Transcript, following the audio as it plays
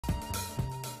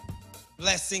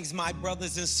Blessings, my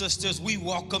brothers and sisters. We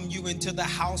welcome you into the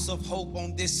house of hope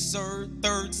on this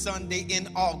third Sunday in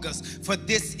August. For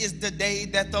this is the day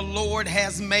that the Lord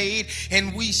has made,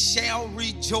 and we shall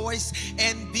rejoice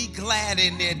and be glad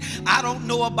in it. I don't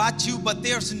know about you, but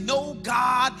there's no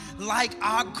God like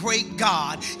our great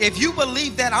God. If you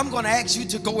believe that, I'm going to ask you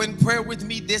to go in prayer with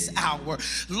me this hour.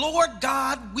 Lord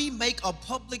God, we make a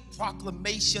public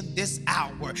proclamation this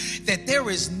hour that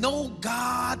there is no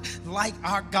God like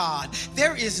our God.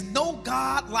 There is no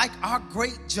God like our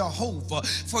great Jehovah.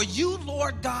 For you,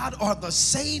 Lord God, are the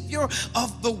Savior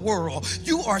of the world.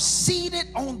 You are seated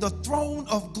on the throne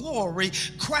of glory,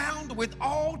 crowned with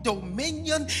all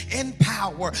dominion and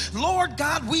power. Lord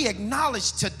God, we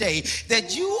acknowledge today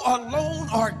that you alone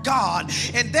are God,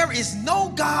 and there is no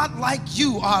God like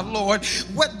you, our Lord.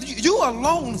 You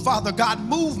alone, Father God,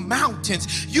 move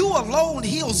mountains. You alone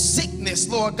heal sickness,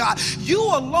 Lord God. You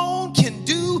alone can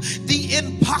do the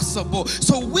impossible.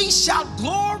 So we shout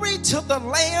glory to the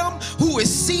Lamb who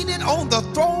is seated on the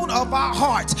throne of our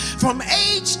hearts. From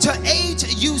age to age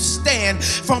you stand,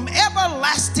 from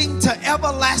everlasting to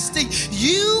everlasting.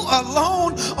 You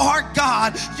alone are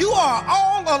God. You are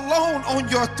all alone on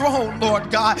your throne,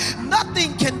 Lord God.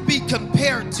 Nothing can be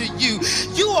compared to you.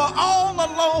 You are all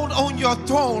alone on your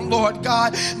throne, Lord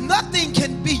God. Nothing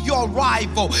can be your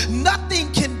rival.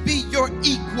 Nothing can be your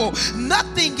equal.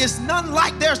 Nothing is none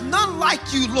like, there's none like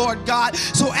you, Lord God.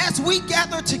 So as we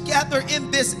gather together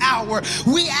in this hour,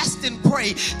 we ask and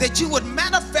pray that you would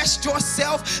manifest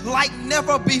yourself like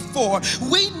never before.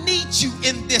 We need you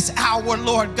in this hour,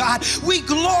 Lord God. We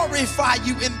glorify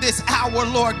you in this hour,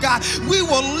 Lord God. We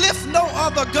will lift no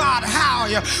other God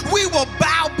higher. We will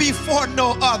bow before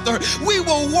no other. We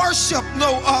will worship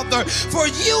no other. For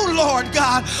you, Lord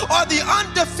God, are the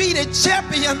undefeated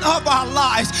champion of our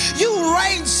lives. You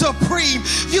reign supreme.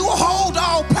 You hold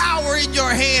all power in your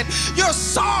hand. You're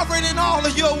sovereign in all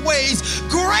of your ways.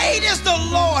 Great is the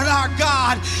Lord our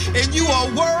God, and you are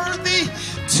worthy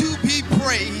to be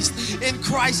praised. In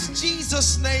Christ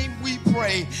Jesus' name we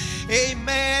pray.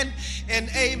 Amen and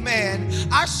amen.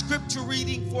 Our scripture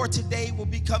reading for today will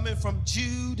be coming from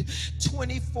Jude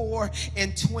 24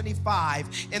 and 25.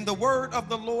 And the word of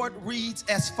the Lord reads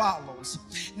as follows.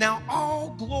 Now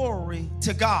all glory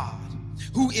to God,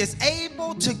 who is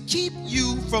able to keep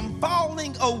you from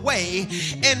falling away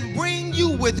and bring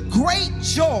you with great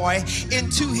joy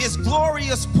into his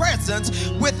glorious presence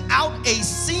without a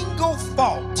single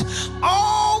fault.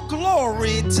 All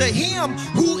glory to him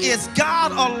who is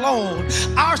God alone,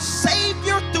 our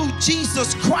Savior through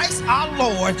Jesus Christ our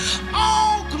Lord.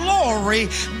 All glory,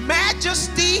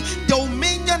 majesty,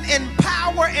 dominion, and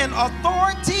power and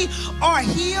authority are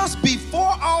his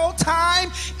before all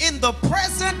time, in the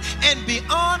present, and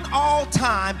beyond all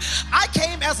time. I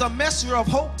came as a messenger of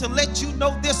hope to let you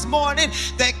know this morning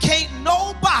that can't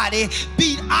nobody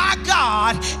beat our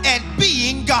God at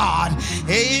being God.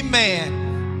 Amen.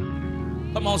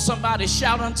 Come on, somebody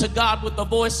shout unto God with the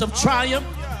voice of triumph.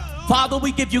 Father,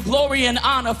 we give you glory and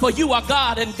honor, for you are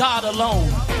God and God alone.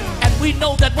 And we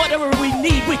know that whatever we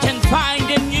need, we can find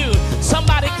in you.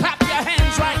 Somebody clap your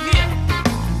hands right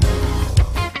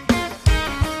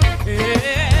here.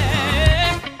 Yeah.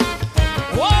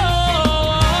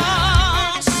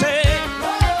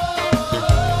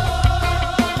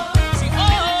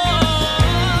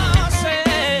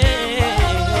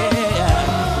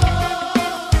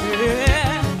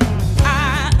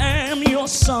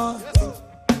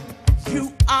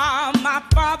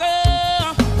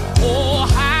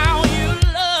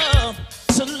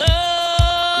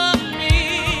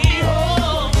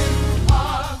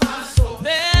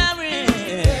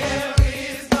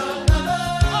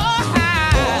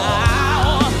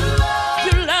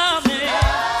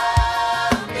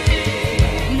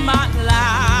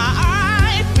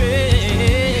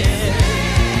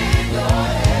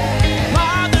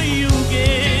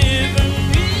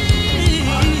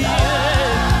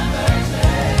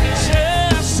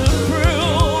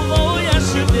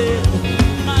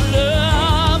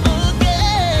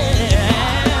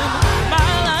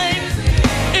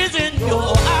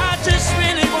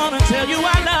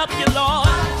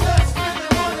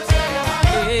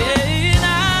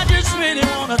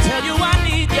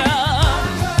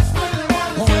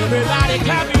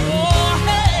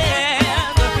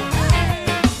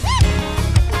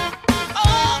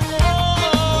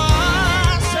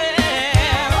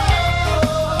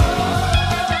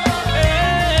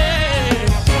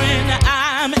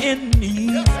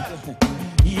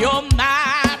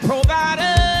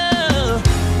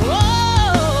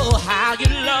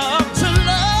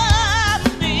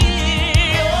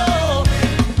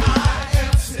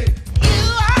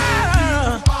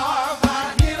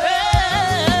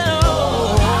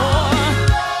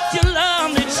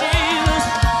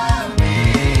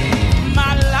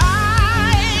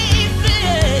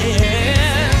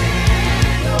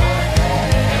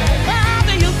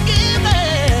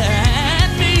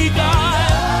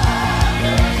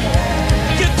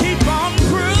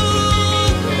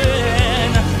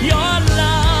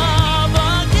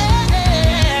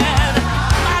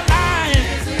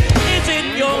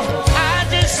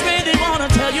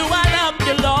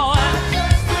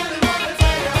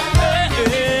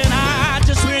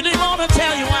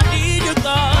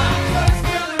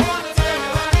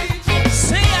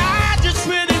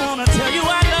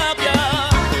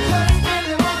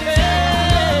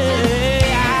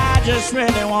 just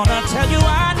really want to tell you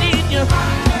I need you.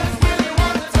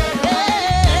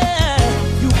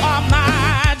 Yeah, you are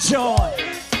my joy,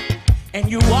 and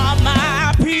you are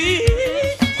my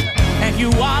peace, and you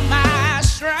are my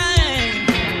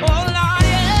strength. Oh Lord,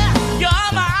 yeah,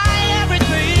 you're my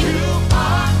everything. You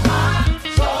are my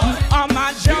joy. You are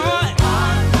my joy.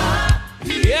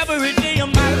 Every day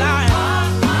of my life.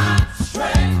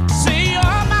 See, you're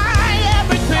my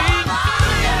everything.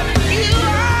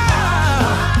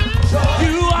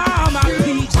 You are my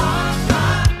peace,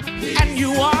 and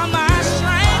you are my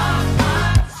strength.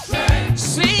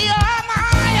 See, you're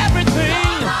my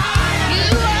everything.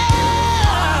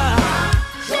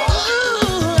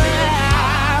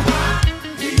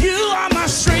 You are my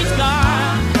strength,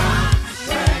 God.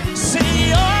 See,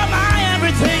 you're my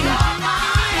everything.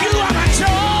 You are my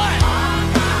joy,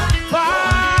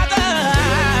 Father.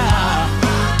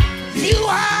 You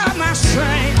are my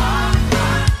strength.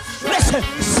 Listen,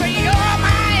 say you're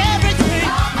my everything.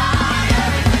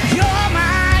 You're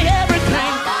my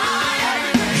everything.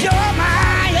 You're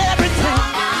my everything.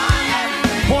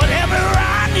 Whatever I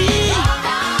need,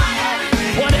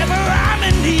 whatever I'm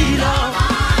in need of.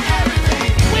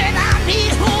 When I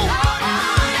need hope,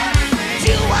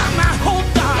 you are my hope,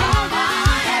 God.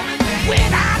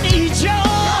 When I need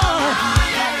joy,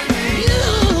 you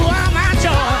are my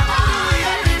joy.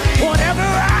 Whatever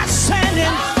I stand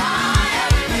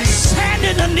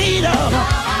in the need of,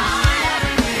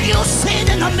 you stand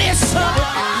in the midst of it,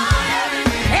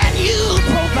 and you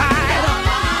provide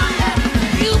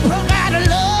a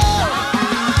love,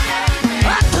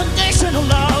 unconditional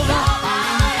love.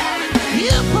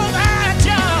 You provide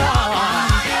joy.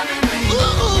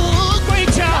 Ooh,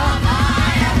 great joy.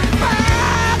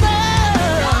 Father,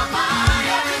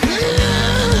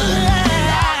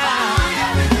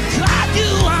 God,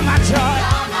 you are my joy.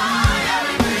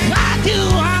 God, you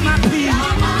are my peace.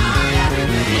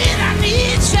 When I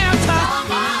need shelter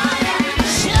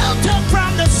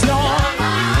from the storm,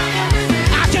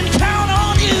 I can count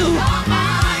on you.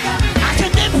 I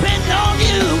can depend on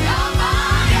you.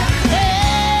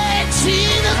 Hey,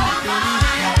 Jesus.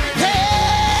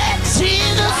 Hey,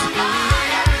 Jesus.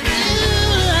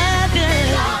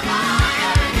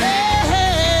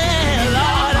 Hey,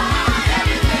 Lord.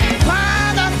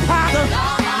 Father, Father,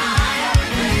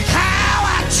 how I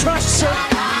trust you.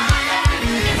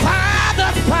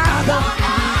 Father, Father,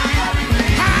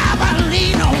 how I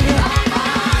lean on you.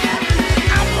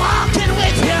 I'm walking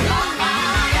with you.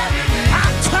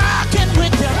 I'm talking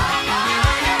with you.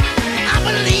 I'm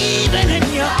believing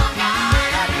in you.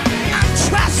 I'm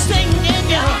trusting in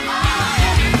you.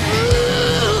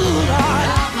 Ooh, Lord.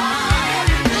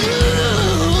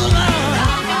 Ooh, Lord.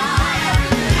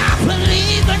 I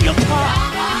believe in your call.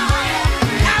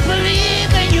 I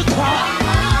believe in your call.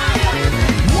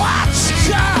 Watch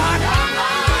God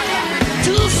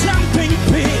do something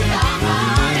big.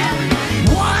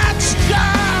 Watch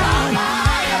God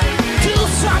do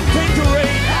something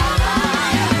great.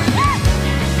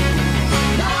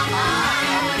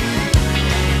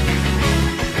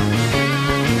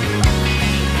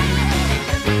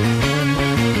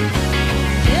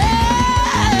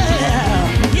 Yeah,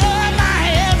 you're my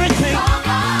everything.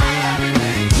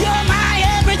 You're my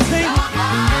everything.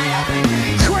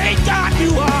 Great God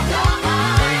you are.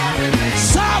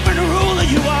 Sovereign ruler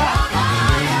you are.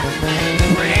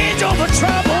 Bridge over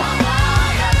troubled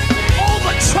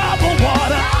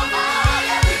water.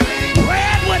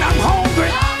 Bread when I'm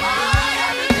hungry.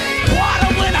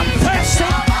 Water when I'm thirsty.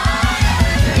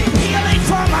 Healing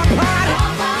for my body.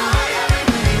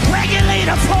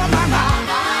 Regulator for my mind.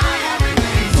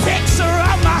 Fixer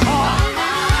of my heart.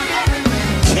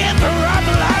 Giver of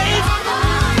life.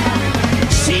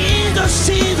 Jesus,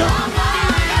 Jesus.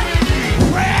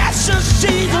 Precious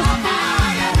Jesus.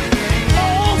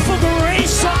 Oh, for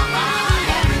grace.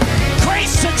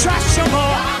 Grace to trust you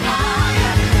more.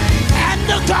 And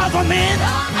the government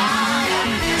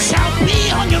shall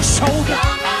be on your shoulder.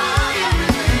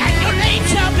 And your name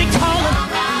shall be called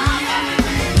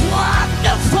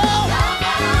Wonderful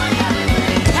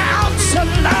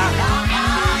Counselor,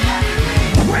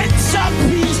 Prince of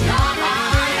Peace,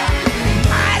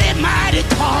 Mighty, Mighty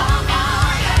God,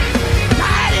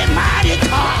 Mighty, Mighty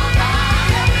God,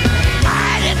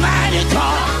 Mighty, Mighty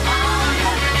God,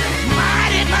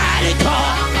 Mighty, Mighty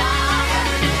God,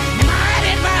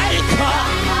 Mighty, Mighty God,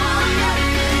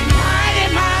 Mighty,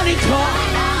 Mighty God.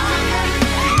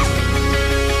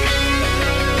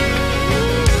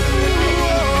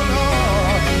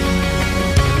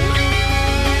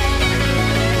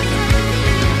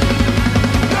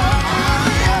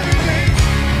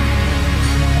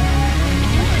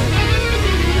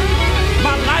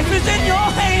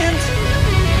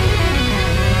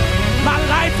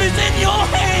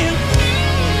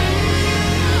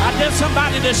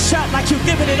 somebody to shout like you're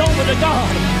giving it over to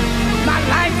God. My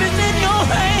life is in your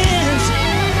hands.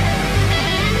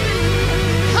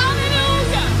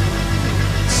 Hallelujah.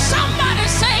 Somebody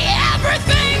say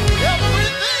everything.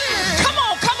 Come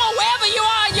on, wherever you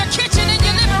are, in your kitchen, in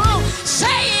your living room,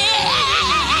 say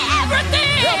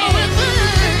everything.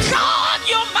 God,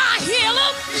 you're my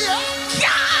healer.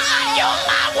 God, you're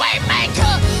my way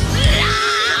maker.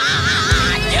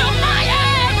 Lord, you're my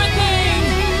everything.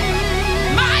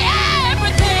 My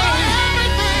everything.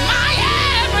 My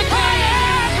everything.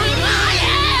 My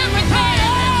everything.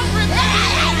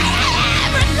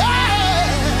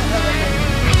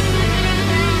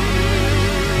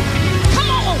 Come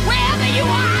on, wherever you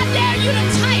are, I dare you to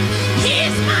type,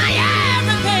 he's my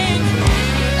everything.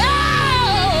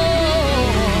 Oh,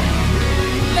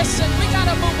 listen, we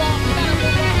gotta move on. We gotta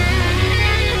move on.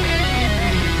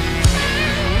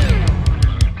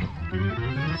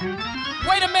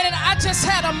 Wait a minute, I just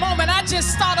had a moment. I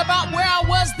just thought about where I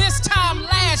was this time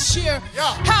last year.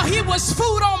 How he was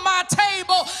food on my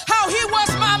table, how he was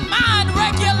my mind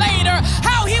regulator,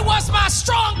 how he was my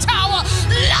strong tower.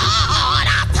 Lord,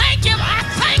 I thank you, I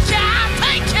thank you, I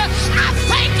thank you, I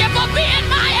thank you for being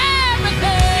my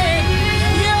everything.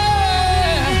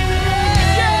 Yeah,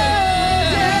 yeah,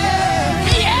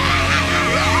 yeah.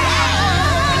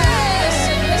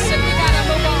 Listen, we gotta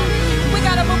move on. We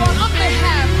gotta move on. On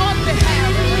behalf.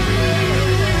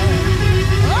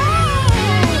 Oh,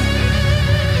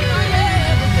 my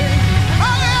everything.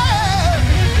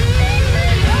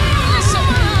 Listen,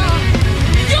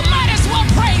 you might as well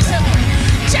praise him.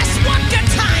 Just one good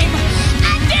time.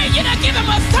 I dare you to give him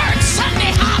a third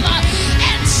Sunday holler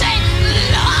and say,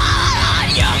 Lord,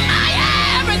 you're my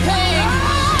everything.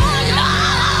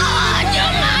 Lord,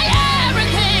 you're my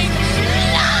everything.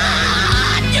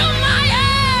 Lord, you're my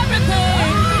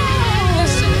everything.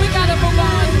 Listen, we gotta move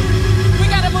on. We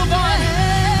gotta move on.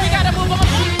 We gotta move on.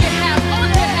 On behalf.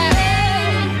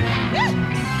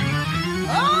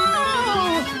 Oh.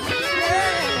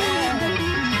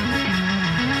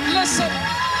 Listen,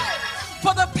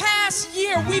 for the past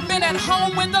year, we've been at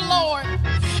home with the Lord,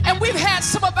 and we've had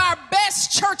some of our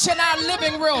best church in our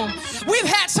living room. We've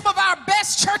had some of our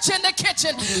best church in the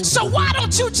kitchen. So why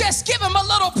don't you just give him a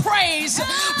little praise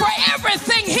for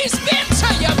everything he's been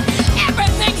to you,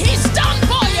 everything he's done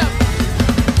for you.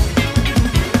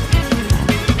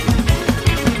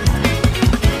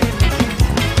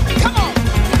 Come on.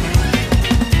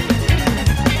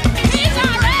 He's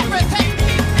our everything.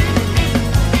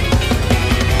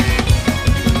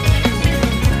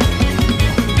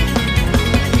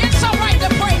 It's all right to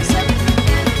praise him.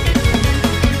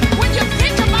 When you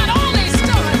think about all he's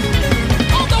done,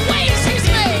 all the ways he's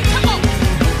made, come on.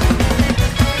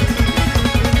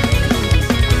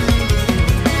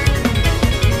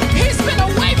 He's been a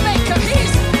way maker.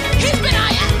 He's been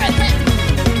our everything.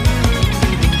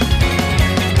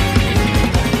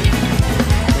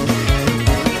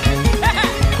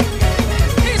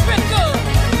 He's been good.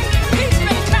 He's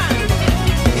been kind.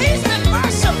 He's been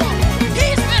merciful.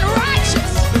 He's been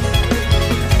righteous.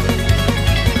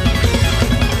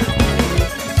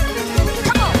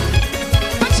 Come on,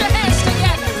 put your hands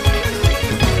together.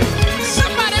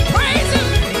 Somebody praise him.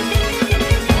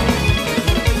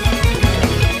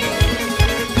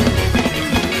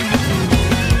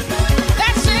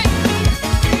 That's it.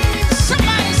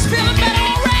 Somebody's feeling better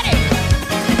already.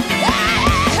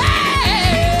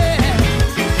 Hey.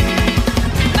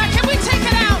 Now can we take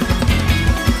it out?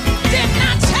 Didn't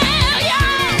I tell ya?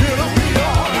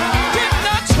 Didn't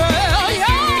I tell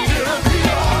ya?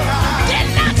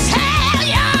 Didn't I tell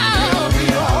ya?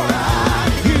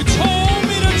 He told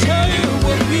me to tell you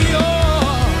what we are.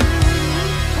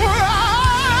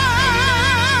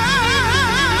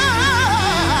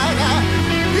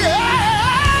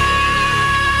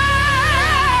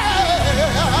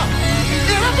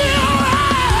 It'll be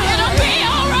alright. It'll be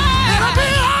alright. It'll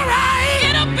be alright.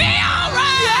 It'll be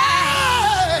alright.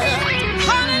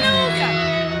 Hallelujah.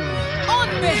 On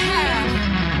behalf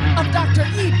of Dr.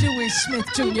 E. Dewey Smith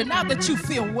Jr., now that you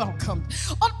feel welcomed,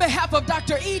 on behalf of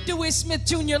Dr. E. Dewey Smith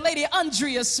Jr., Lady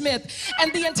Andrea Smith,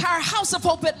 and the entire House of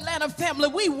Hope Atlanta family,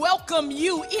 we welcome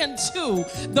you into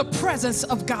the presence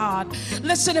of God.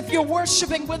 Listen, if you're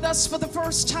worshiping with us for the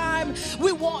first time,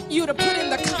 we want you to put in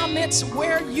the comments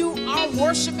where you are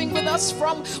worshiping with us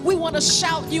from. We want to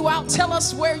shout you out. Tell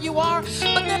us where you are.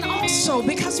 But then also,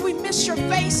 because we miss your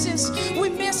faces, we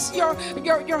miss your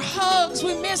hugs,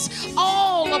 we miss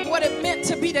all of what it meant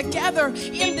to be together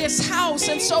in this house.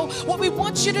 And so what we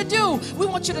want you to do, we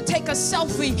want you to take a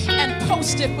selfie and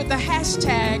post it with the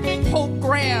hashtag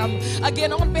HopeGram.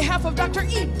 Again, on behalf of Dr.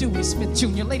 E. Dewey Smith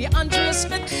Jr., Lady Andrea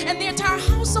Smith, and the entire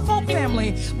House of Hope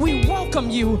family, we welcome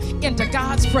you into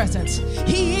God's presence.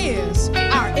 He is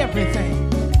our everything.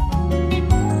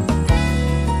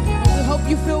 We hope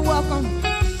you feel welcome.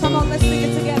 Come on, let's sing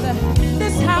it together.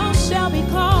 This house shall be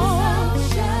called.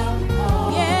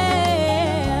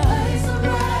 Yeah. Place of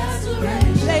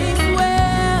restoration.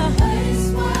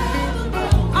 Place where the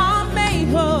broken are made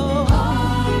whole.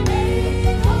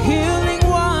 Healing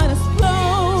waters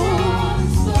flow.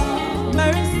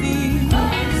 Mercy.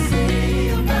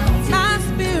 My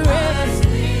spirit.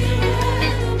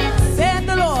 Said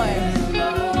the Lord.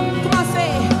 Come on,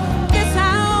 say, this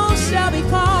house shall be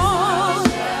called.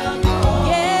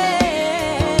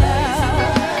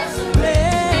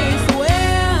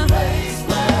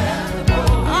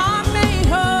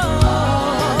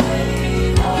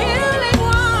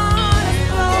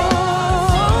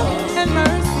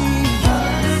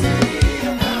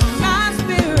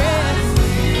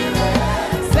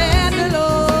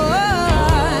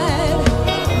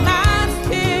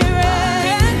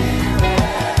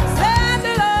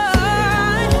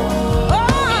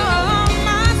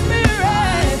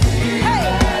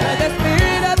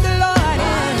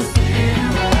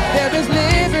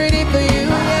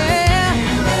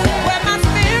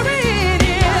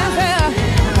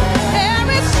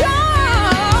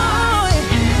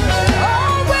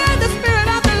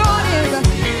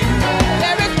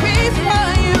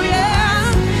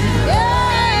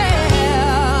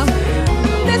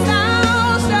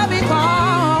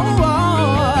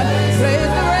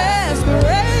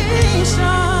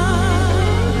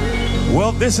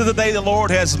 This is the day the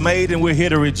Lord has made, and we're here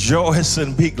to rejoice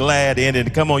and be glad in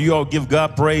it. Come on, you all give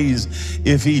God praise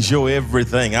if He's your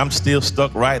everything. I'm still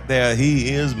stuck right there. He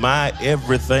is my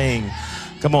everything.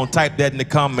 Come on, type that in the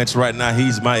comments right now.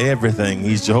 He's my everything.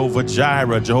 He's Jehovah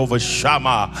Jireh, Jehovah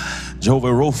Shammah, Jehovah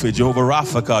Rophi, Jehovah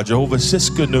Rapha, Jehovah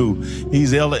Siskanu.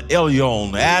 He's El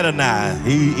Elyon, Adonai.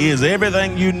 He is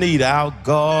everything you need. Our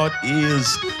God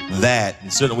is that.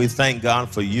 And certainly we thank God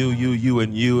for you,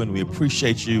 and we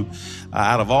appreciate you.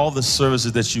 Out of all the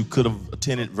services that you could have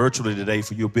attended virtually today,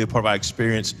 for you to be a part of our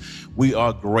experience, we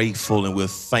are grateful and we're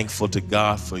thankful to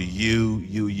God for you,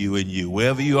 and you.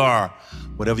 Wherever you are,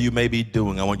 whatever you may be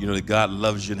doing, I want you to know that God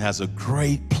loves you and has a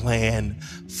great plan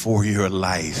for your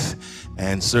life.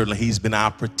 And certainly He's been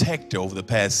our protector over the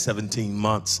past 17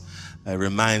 months. It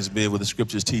reminds me of what the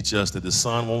scriptures teach us, that the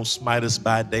sun won't smite us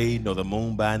by day, nor the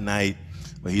moon by night,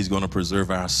 but He's going to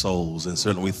preserve our souls. And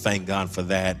certainly we thank God for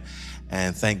that.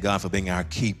 And thank God for being our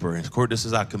keeper. And of course, this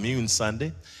is our Communion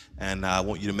Sunday. And I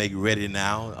want you to make ready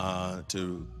now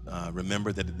to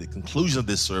remember that at the conclusion of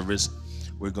this service,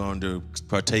 we're going to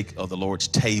partake of the Lord's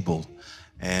table.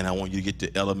 And I want you to get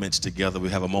the elements together. We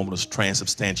have a moment of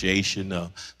transubstantiation.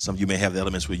 Some of you may have the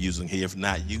elements we're using here. If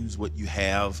not, use what you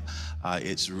have.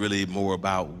 It's really more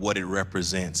about what it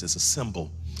represents. It's a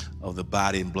symbol of the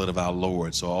body and blood of our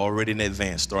Lord. So already in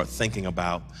advance, start thinking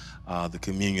about the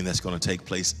communion that's going to take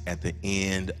place at the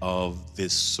end of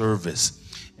this service.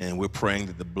 And we're praying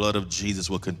that the blood of Jesus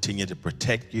will continue to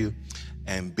protect you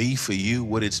and be for you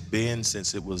what it's been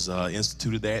since it was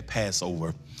instituted there at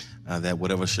Passover, that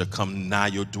whatever shall come nigh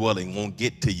your dwelling won't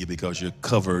get to you because you're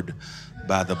covered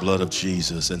by the blood of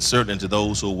Jesus. And certainly to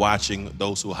those who are watching,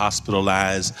 those who are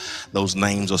hospitalized, those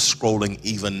names are scrolling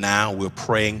even now. We're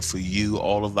praying for you,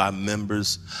 all of our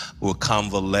members who are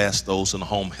convalesced, those in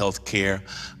home health care.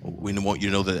 We want you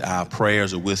to know that our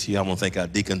prayers are with you. I want to thank our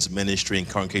deacons ministry and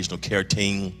congregational care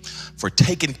team for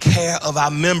taking care of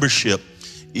our membership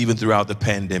even throughout the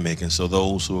pandemic. And so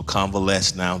those who are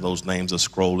convalesced now, those names are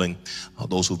scrolling,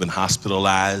 those who've been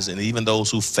hospitalized, and even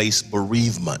those who face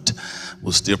bereavement.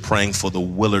 We're still praying for the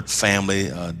Willard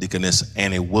family. Deaconess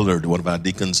Annie Willard, one of our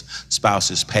deacons'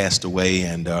 spouses, passed away,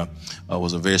 and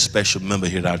was a very special member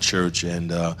here at our church,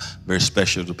 and very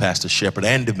special to Pastor Shepherd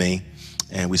and to me.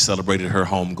 And we celebrated her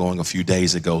homegoing a few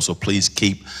days ago. So please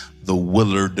keep the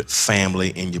Willard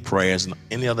family in your prayers, and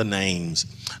any other names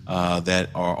that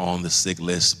are on the sick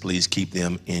list, please keep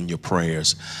them in your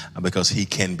prayers, because He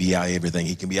can be our everything.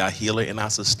 He can be our healer and our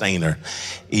sustainer,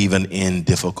 even in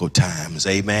difficult times.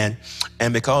 Amen.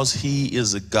 And because He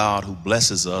is a God who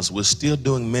blesses us, we're still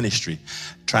doing ministry,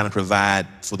 trying to provide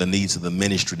for the needs of the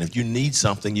ministry. And if you need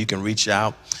something, you can reach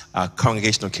out. Our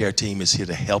congregational care team is here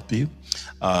to help you.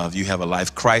 If you have a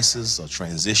life crisis, a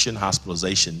transition,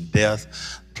 hospitalization,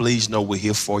 death, please know we're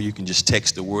here for you. You can just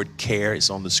text the word CARE. It's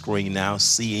on the screen now,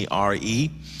 CARE,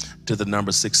 to to the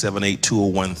number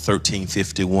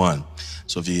 678-201-1351.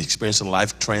 So if you're experiencing a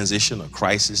life transition, a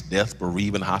crisis, death,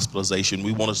 bereavement, hospitalization,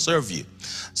 we want to serve you.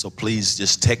 So please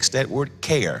just text that word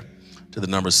CARE to the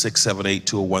number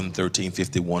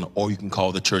 678-201-1351, or you can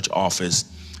call the church office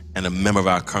and a member of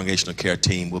our congregational care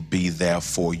team will be there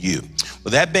for you.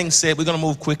 With that being said, we're going to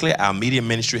move quickly. Our media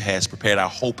ministry has prepared our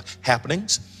Hope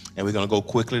Happenings, and we're going to go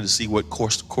quickly to see what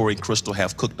Corey and Crystal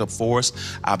have cooked up for us.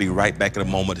 I'll be right back in a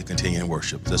moment to continue in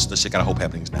worship. Let's check out our Hope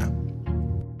Happenings now.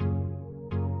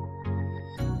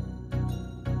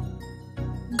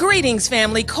 Greetings,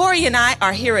 family. Corey and I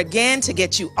are here again to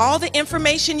get you all the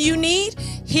information you need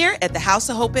here at the House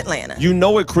of Hope Atlanta. You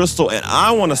know it, Crystal, and I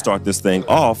want to start this thing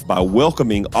off by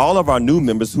welcoming all of our new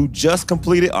members who just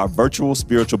completed our virtual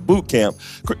spiritual boot camp.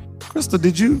 Crystal,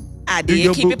 did you? I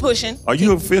did. Keep it pushing. Are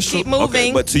you official? Keep moving.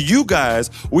 Okay. But to you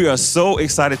guys, we are so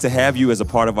excited to have you as a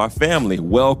part of our family.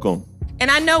 Welcome. And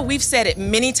I know we've said it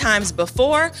many times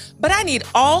before, but I need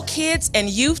all kids and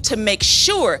youth to make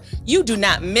sure you do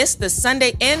not miss the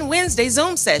Sunday and Wednesday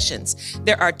Zoom sessions.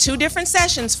 There are 2 different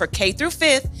sessions for K through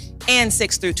 5th and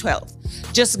 6th through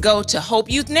 12th. Just go to Hope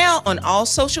Youth Now on all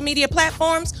social media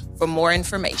platforms for more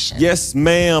information. Yes,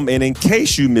 ma'am. And in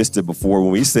case you missed it before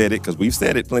when we said it, because we've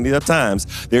said it plenty of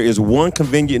times, there is one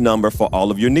convenient number for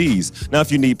all of your needs. Now,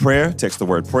 if you need prayer, text the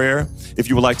word prayer. If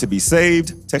you would like to be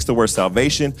saved, text the word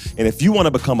salvation. And if you want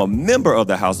to become a member of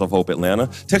the House of Hope Atlanta,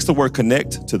 text the word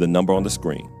connect to the number on the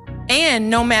screen. And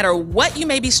no matter what you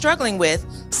may be struggling with,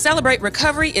 Celebrate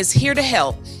Recovery is here to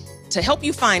help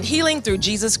you find healing through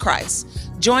Jesus Christ.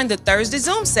 Join the Thursday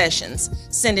Zoom sessions.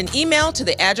 Send an email to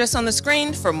the address on the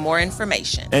screen for more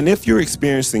information. And if you're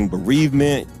experiencing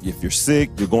bereavement, if you're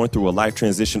sick, you're going through a life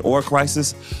transition or a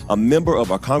crisis, a member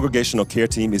of our congregational care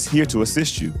team is here to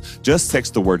assist you. Just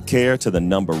text the word CARE to the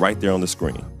number right there on the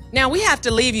screen. Now, we have to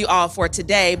leave you all for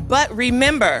today, but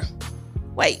remember,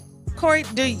 wait, Corey,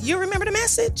 do you remember the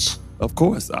message? Of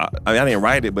course. I didn't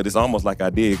write it, but it's almost like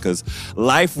I did, because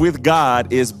life with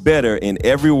God is better in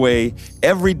every way.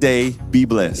 Every day, be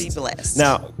blessed. Be blessed.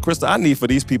 Now, Krista, I need for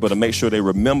these people to make sure they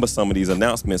remember some of these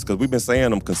announcements, because we've been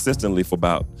saying them consistently for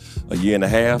about a year and a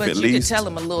half but at least. But you could tell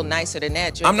them a little nicer than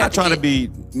that. I'm not trying to be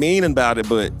mean about it,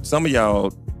 but some of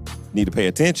y'all need to pay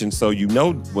attention so you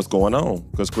know what's going on,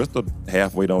 because Krista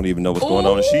halfway don't even know what's going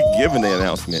on, and she giving the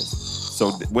announcements.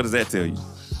 So what does that tell you?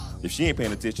 If she ain't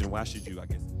paying attention, why should you, I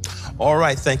guess? All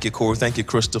right, thank you, Corey. Thank you,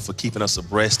 Crystal, for keeping us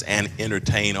abreast and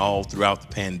entertained all throughout the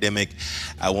pandemic.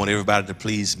 I want everybody to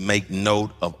please make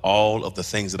note of all of the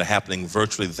things that are happening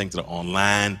virtually, the things that are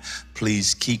online.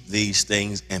 Please keep these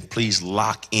things and please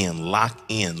lock in. We're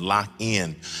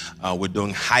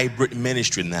doing hybrid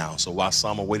ministry now. So while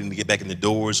some are waiting to get back in the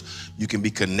doors, you can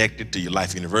be connected to your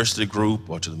Life University group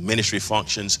or to the ministry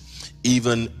functions,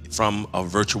 even from a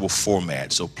virtual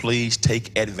format. So please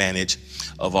take advantage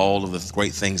of all of the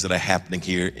great things that are happening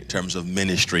here in terms of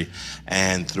ministry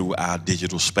and through our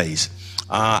digital space.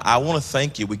 I want to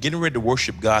thank you. We're getting ready to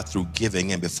worship God through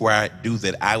giving, and before I do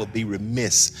that, I would be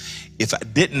remiss if I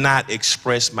did not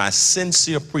express my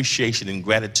sincere appreciation and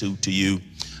gratitude to you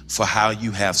for how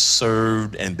you have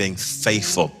served and been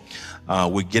faithful.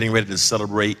 We're getting ready to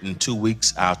celebrate in 2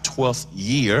 weeks our 12th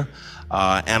year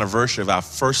anniversary of our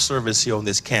first service here on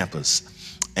this campus.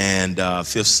 And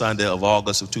 5th Sunday of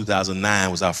August of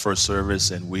 2009 was our first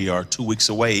service, and we are 2 weeks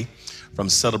away from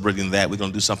celebrating that. We're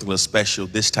going to do something a little special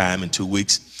this time in 2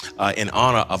 weeks in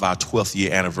honor of our 12th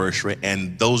year anniversary.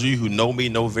 And those of you who know me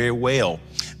know very well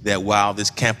that while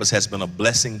this campus has been a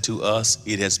blessing to us,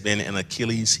 it has been an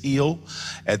Achilles heel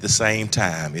at the same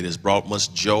time. It has brought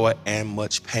much joy and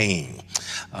much pain.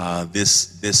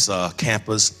 This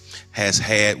campus has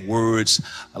had words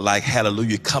like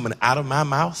hallelujah coming out of my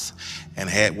mouth and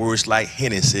had words like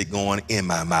Hennessy going in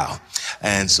my mouth.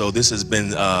 And so this has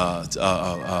been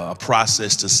a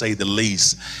process, to say the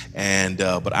least. And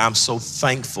but I'm so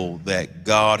thankful that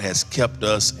God has kept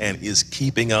us and is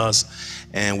keeping us.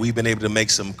 And we've been able to make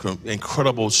some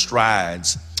incredible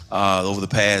strides over the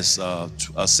past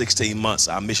 16 months,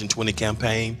 our Mission 20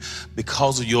 campaign.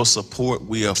 Because of your support,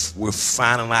 we're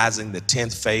finalizing the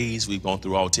 10th phase. We've gone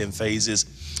through all 10 phases,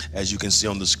 as you can see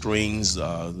on the screens,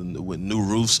 with new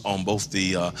roofs on both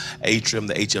the atrium,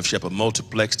 the H.F. Shepherd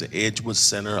Multiplex, the Edgewood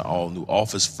Center, all new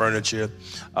office furniture.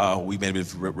 We've been able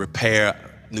to repair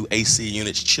new AC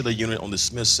units, chiller unit on the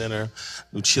Smith Center,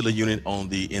 new chiller unit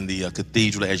in the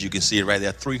cathedral. As you can see it right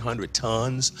there, 300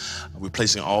 tons.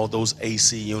 Replacing all those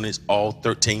AC units, all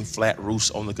 13 flat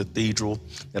roofs on the cathedral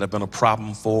that have been a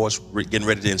problem for us. We're getting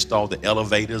ready to install the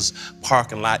elevators,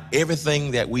 parking lot,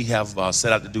 everything that we have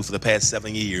set out to do for the past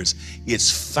 7 years.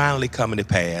 It's finally coming to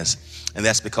pass, and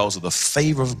that's because of the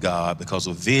favor of God, because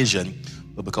of vision,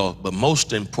 but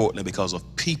most importantly, because of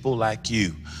people like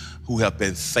you who have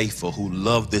been faithful, who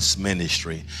love this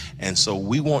ministry. And so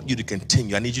we want you to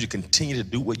continue. I need you to continue to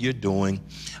do what you're doing.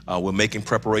 We're making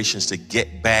preparations to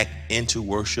get back into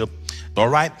worship. All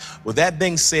right. With that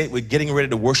being said, we're getting ready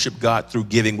to worship God through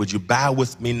giving. Would you bow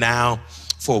with me now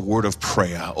for a word of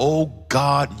prayer? Oh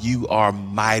God, you are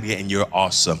mighty and you're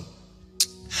awesome.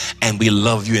 And we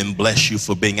love you and bless you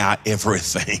for being our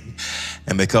everything.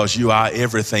 And because you are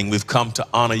everything, we've come to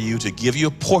honor you, to give you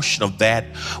a portion of that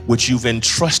which you've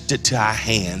entrusted to our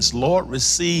hands. Lord,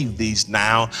 receive these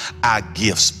now, our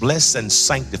gifts. Bless and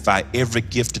sanctify every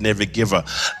gift and every giver.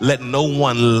 Let no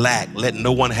one lack. Let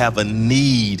no one have a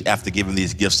need after giving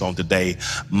these gifts on today.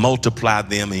 Multiply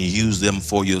them and use them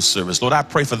for your service. Lord, I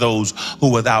pray for those who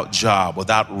are without job,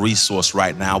 without resource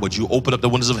right now. Would you open up the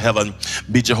windows of heaven,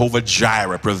 be Jehovah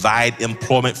Jireh, provide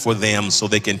employment for them so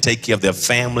they can take care of their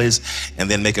families and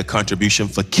then make a contribution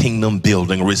for kingdom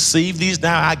building. Receive these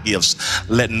now, our gifts.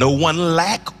 Let no one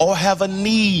lack or have a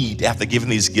need after giving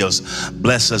these gifts.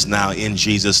 Bless us now in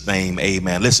Jesus' name,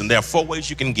 amen. Listen, there are 4 ways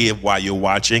you can give while you're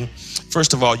watching.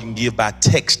 First of all, you can give by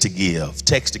text to give.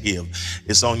 Text to give.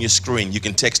 It's on your screen. You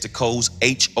can text the codes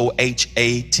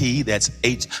HOHAT, that's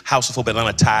House of Hope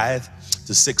Atlanta Tithe,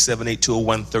 to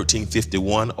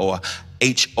 678-201-1351, or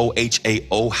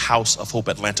HOHAO, House of Hope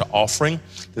Atlanta offering,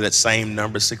 to that same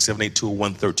number,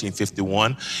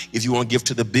 678-201-1351. If you want to give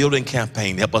to the building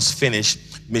campaign, help us finish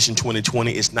Mission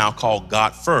 2020. It's now called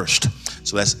God First.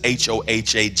 So that's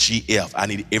HOHAGF. I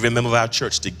need every member of our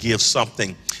church to give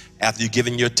something. After you're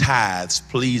giving your tithes,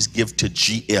 please give to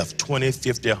GF, 20,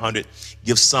 50, 100,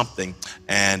 give something.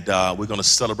 And we're going to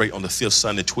celebrate on the 5th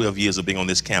Sunday, 12 years of being on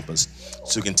this campus.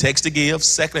 So you can text to give.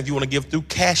 Second, if you want to give through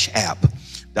Cash App,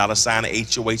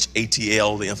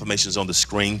 $HOHATL, the information is on the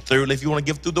screen. Thirdly, if you want to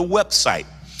give through the website,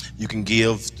 you can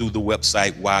give through the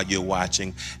website while you're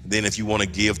watching. Then if you want to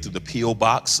give through the P.O.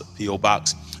 Box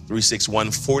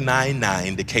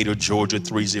 361-499, Decatur, Georgia,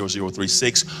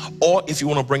 30036. Or if you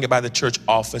want to bring it by the church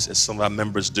office, as some of our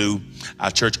members do,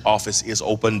 our church office is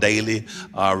open daily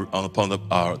upon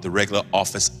the regular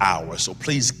office hours. So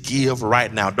please give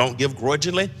right now. Don't give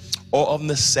grudgingly or of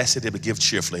necessity, but give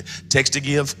cheerfully. Text to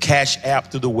give, Cash App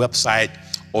through the website,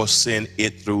 or send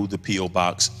it through the P.O.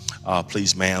 Box.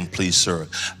 Please, ma'am, please, sir.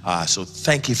 So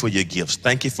thank you for your gifts.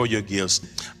 Thank you for your gifts.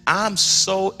 I'm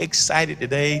so excited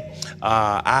today.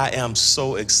 I am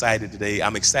so excited today.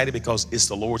 I'm excited because it's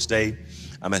the Lord's Day.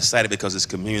 I'm excited because it's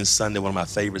Communion Sunday, one of my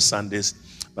favorite Sundays.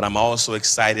 But I'm also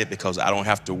excited because I don't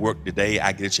have to work today.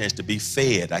 I get a chance to be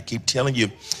fed. I keep telling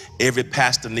you, every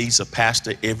pastor needs a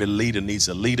pastor. Every leader needs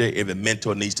a leader. Every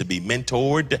mentor needs to be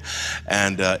mentored.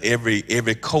 And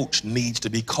every coach needs to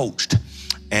be coached.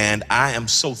 And I am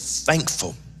so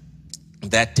thankful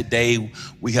that today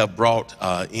we have brought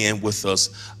in with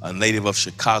us a native of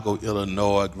Chicago,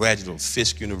 Illinois, graduate of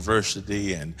Fisk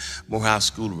University and Morehouse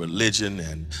School of Religion,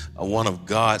 and one of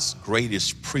God's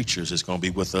greatest preachers is going to be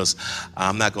with us.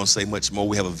 I'm not going to say much more.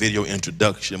 We have a video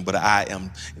introduction, but I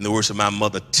am, in the words of my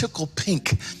mother, tickled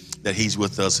pink that he's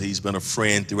with us. He's been a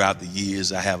friend throughout the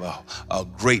years. I have a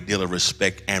great deal of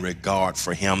respect and regard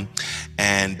for him.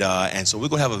 And so we're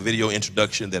going to have a video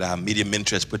introduction that our media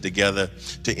ministry has put together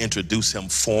to introduce him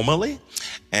formally.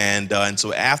 And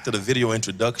so after the video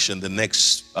introduction, the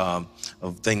next of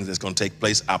things that's going to take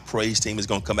place, our praise team is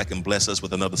going to come back and bless us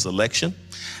with another selection.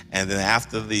 And then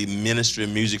after the ministry of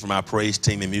music from our praise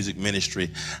team and music ministry,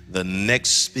 the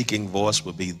next speaking voice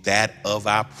will be that of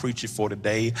our preacher for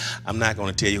today. I'm not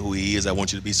going to tell you who he is. I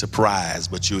want you to be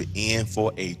surprised, but you're in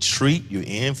for a treat. You're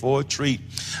in for a treat.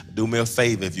 Do me a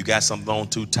favor. If you got something on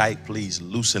too tight, please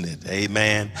loosen it.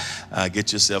 Amen.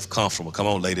 Get yourself comfortable. Come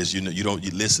on, ladies. You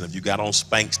listen. If you got on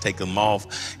Spanx, take them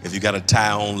off. If you got a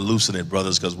tie on, loosen it,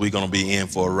 brothers, because we're going to be in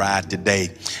for a ride today.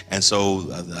 And so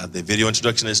the video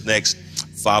introduction is next.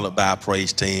 followed by our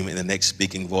praise team, and the next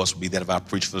speaking voice will be that of our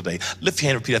preacher for the day. Lift your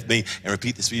hand, repeat after me, and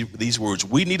repeat these words.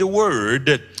 We need a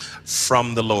word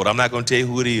from the Lord. I'm not going to tell you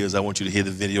who it is. I want you to hear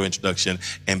the video introduction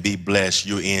and be blessed.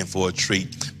 You're in for a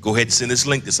treat. Go ahead and send this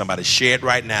link to somebody. Share it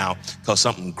right now, because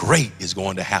something great is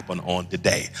going to happen on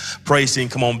today. Praise team,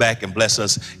 come on back and bless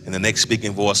us. And the next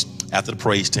speaking voice after the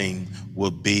praise team will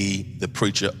be the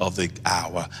preacher of the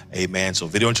hour. Amen. So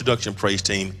video introduction, praise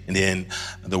team, and then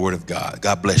the word of God.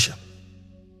 God bless you.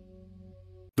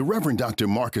 The Reverend Dr.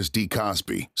 Marcus D.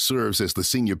 Cosby serves as the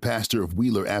senior pastor of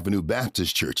Wheeler Avenue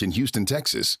Baptist Church in Houston,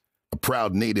 Texas. A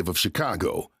proud native of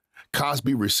Chicago,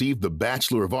 Cosby received the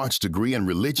Bachelor of Arts degree in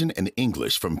Religion and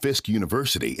English from Fisk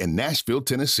University in Nashville,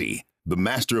 Tennessee, the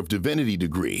Master of Divinity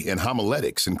degree in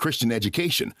Homiletics and Christian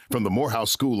Education from the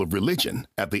Morehouse School of Religion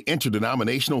at the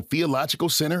Interdenominational Theological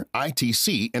Center,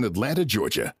 ITC, in Atlanta,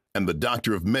 Georgia, and the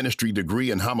Doctor of Ministry degree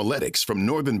in Homiletics from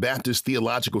Northern Baptist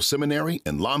Theological Seminary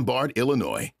in Lombard,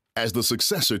 Illinois. As the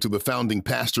successor to the founding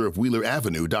pastor of Wheeler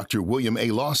Avenue, Dr. William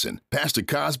A. Lawson, Pastor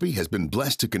Cosby has been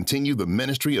blessed to continue the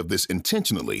ministry of this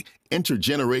intentionally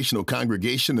intergenerational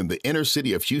congregation in the inner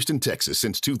city of Houston, Texas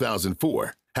since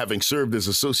 2004, having served as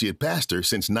associate pastor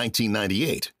since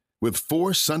 1998, with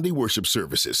 4 Sunday worship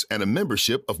services and a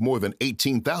membership of more than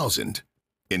 18,000.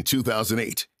 In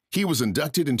 2008, he was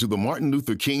inducted into the Martin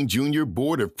Luther King Jr.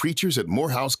 Board of Preachers at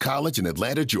Morehouse College in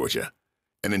Atlanta, Georgia.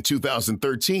 And in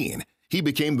 2013, he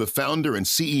became the founder and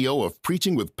CEO of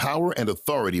Preaching with Power and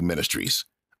Authority Ministries,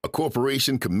 a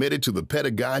corporation committed to the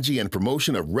pedagogy and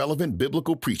promotion of relevant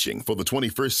biblical preaching for the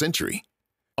 21st century.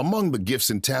 Among the gifts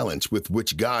and talents with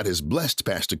which God has blessed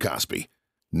Pastor Cosby,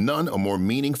 none are more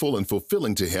meaningful and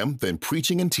fulfilling to him than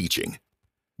preaching and teaching.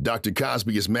 Dr.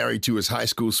 Cosby is married to his high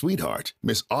school sweetheart,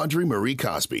 Miss Audrey Marie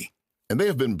Cosby, and they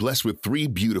have been blessed with 3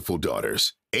 beautiful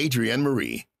daughters, Adrienne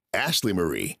Marie, Ashley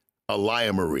Marie,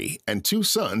 Aliyah Marie, and 2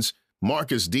 sons,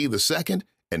 Marcus D. II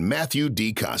and Matthew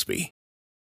D. Cosby.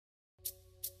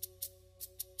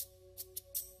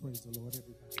 Praise the Lord,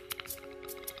 everybody.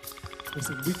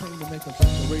 Listen, we came to make a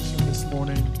declaration this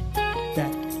morning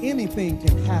that anything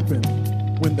can happen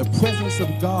when the presence of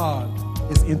God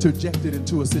is interjected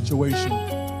into a situation.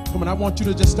 Come on, I want you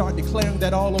to just start declaring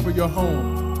that all over your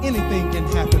home. Anything can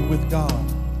happen with God.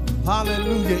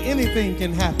 Hallelujah. Anything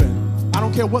can happen. I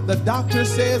don't care what the doctor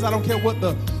says. I don't care what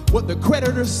the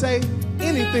creditors say.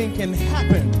 Anything can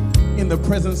happen in the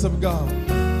presence of God.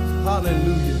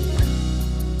 Hallelujah.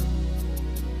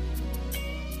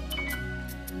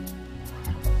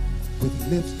 With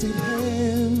lifted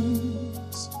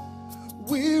hands,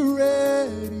 we're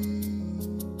ready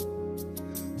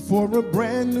for a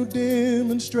brand new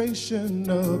demonstration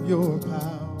of your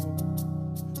power.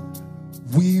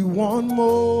 We want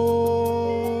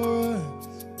more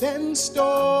than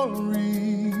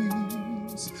stories,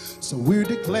 so we're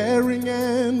declaring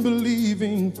and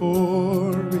believing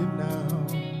for it now.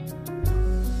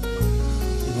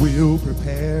 We'll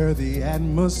prepare the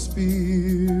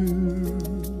atmosphere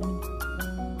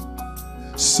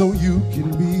so you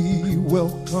can be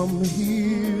welcome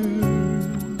here.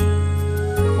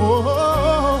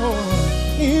 Oh,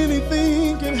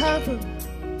 anything can happen.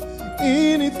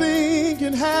 Anything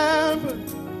can happen.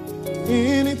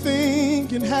 Anything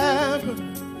can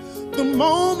happen. The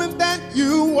moment that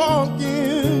you walk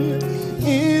in,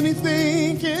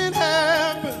 anything can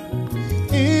happen.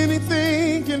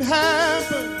 Anything can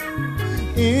happen.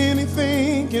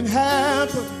 Anything can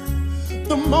happen.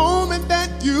 The moment that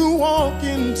you walk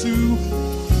into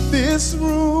this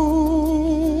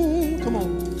room, come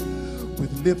on,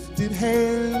 with lifted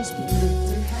hands,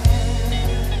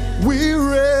 we're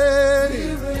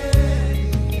ready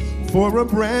for a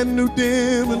brand new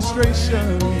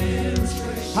demonstration.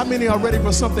 How many are ready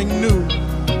for something new?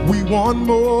 We want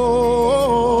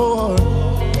more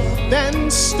than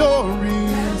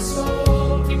stories,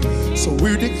 so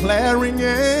we're declaring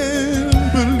and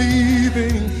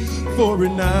believing for it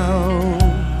now.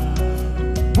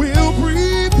 We'll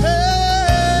prepare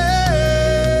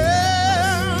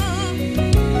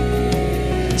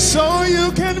so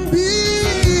you can be.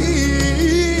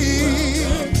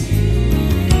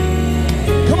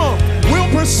 Come on, we'll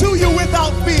pursue you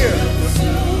without fear.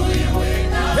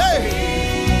 Hey,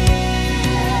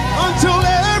 until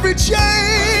every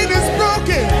chain is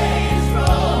broken.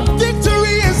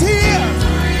 Victory is here.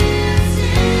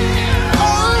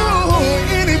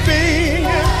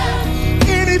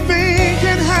 Anything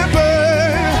can happen.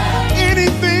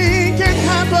 Anything can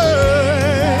happen.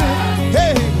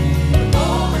 Hey.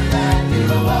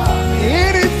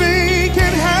 Anything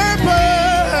can happen.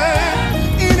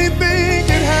 Anything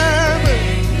can happen.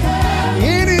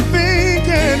 Anything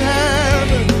can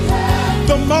happen.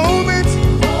 The moment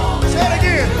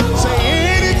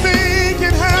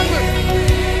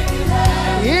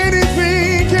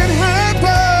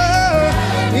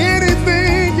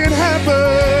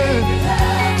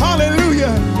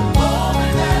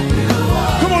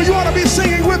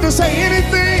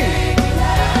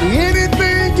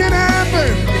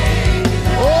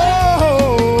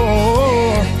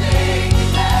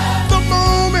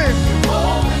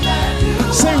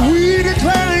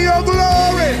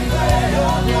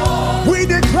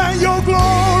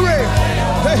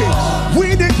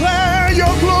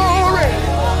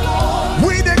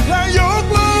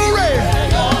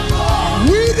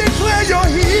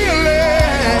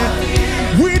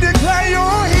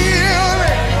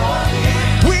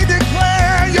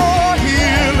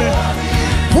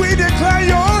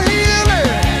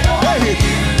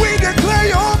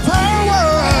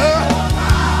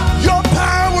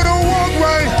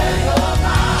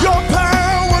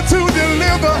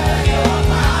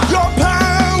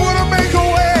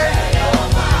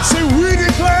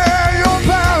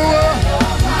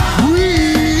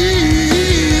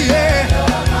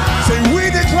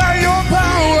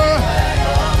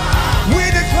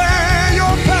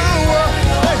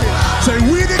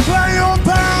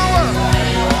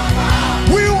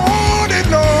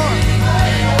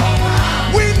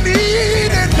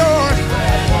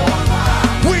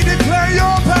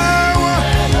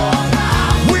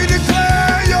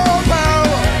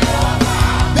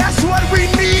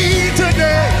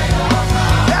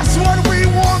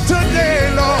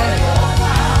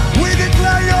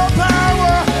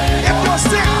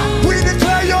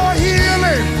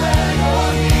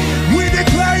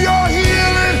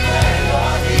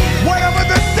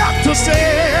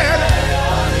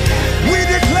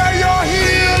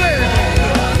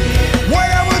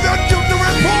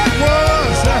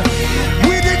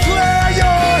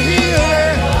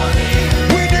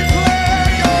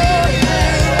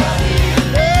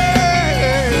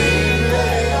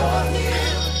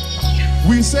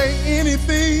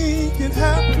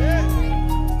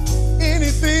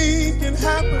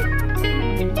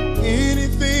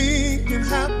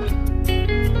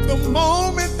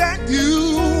moment that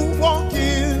you walk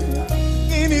in,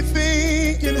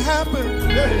 anything can happen.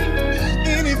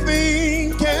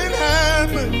 Anything can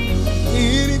happen.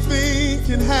 Anything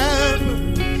can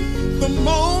happen. The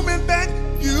moment that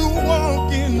you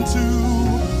walk into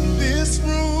this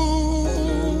room.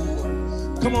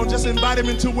 Come on, just invite him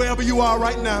into wherever you are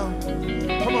right now.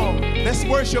 Come on, let's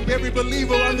worship every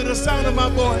believer under the sound of my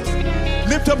voice.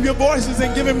 Lift up your voices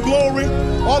and give him glory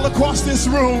all across this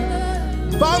room.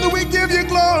 Father, we give you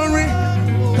glory.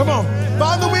 Come on.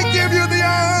 Father, we give you the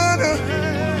honor.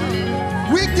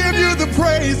 We give you the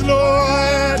praise,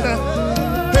 Lord.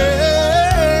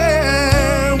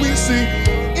 Hey, we see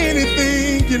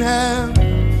anything can happen.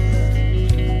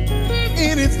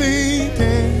 Anything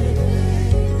can.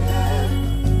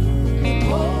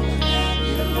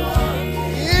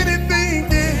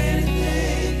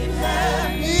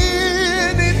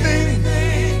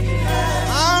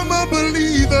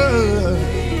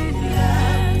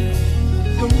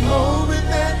 The moment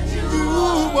that you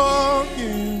walk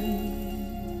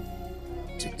in.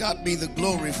 To God be the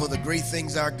glory for the great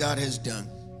things our God has done.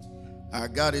 Our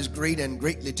God is great and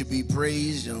greatly to be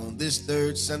praised. And on this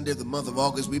third Sunday of the month of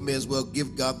August, we may as well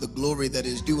give God the glory that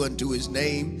is due unto his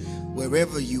name.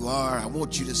 Wherever you are, I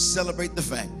want you to celebrate the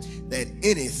fact that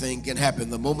anything can happen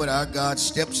the moment our God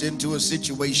steps into a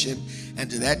situation. And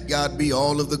to that God be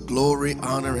all of the glory,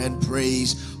 honor, and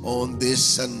praise on this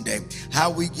Sunday.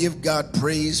 How we give God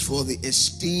praise for the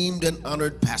esteemed and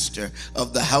honored pastor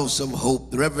of the House of Hope,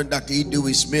 the Reverend Dr. E.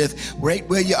 Dewey Smith. Right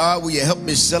where you are, will you help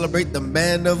me celebrate the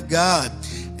man of God?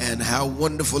 And how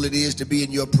wonderful it is to be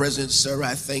in your presence, sir.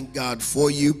 I thank God for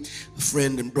you, a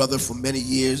friend and brother for many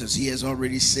years, as he has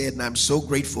already said, and I'm so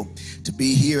grateful to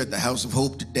be here at the House of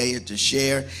Hope today and to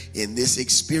share in this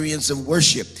experience of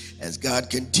worship as God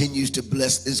continues to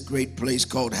bless this great place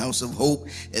called House of Hope,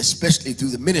 especially through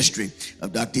the ministry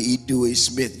of Dr. E. Dewey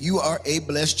Smith. You are a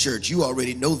blessed church. You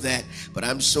already know that, but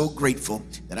I'm so grateful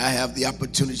that I have the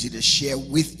opportunity to share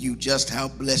with you just how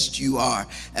blessed you are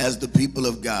as the people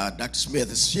of God. Dr. Smith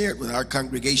has shared with our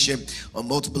congregation on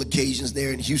multiple occasions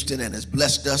there in Houston and has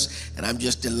blessed us, and I'm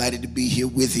just delighted to be here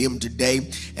with him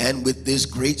today and with this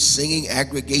great singing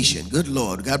aggregation. Good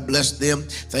Lord, God bless them.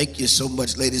 Thank you so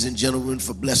much, ladies and gentlemen,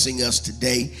 for blessing us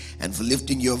today and for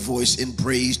lifting your voice in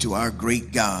praise to our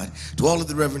great God. To all of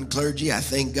the Reverend clergy, I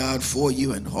thank God for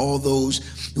you, and all those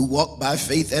who walk by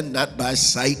faith and not by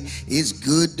sight. It's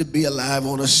good to be alive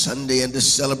on a Sunday and to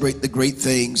celebrate the great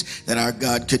things that our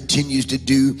God continues to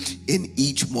do in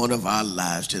each one of our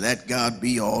lives. To that God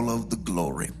be all of the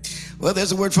glory. Well,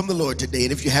 there's a word from the Lord today,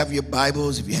 and if you have your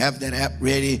Bibles, if you have that app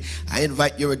ready, I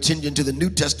invite your attention to the New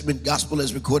Testament Gospel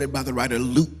as recorded by the writer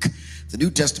Luke. The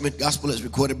New Testament Gospel is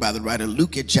recorded by the writer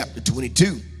Luke at chapter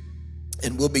 22,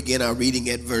 and we'll begin our reading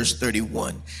at verse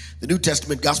 31. The New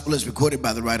Testament Gospel is recorded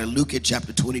by the writer Luke at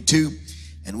chapter 22,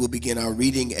 and we'll begin our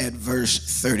reading at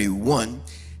verse 31.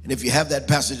 And if you have that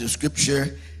passage of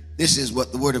Scripture, this is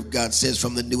what the Word of God says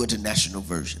from the New International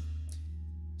Version.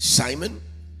 Simon,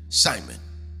 Simon,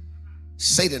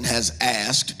 Satan has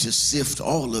asked to sift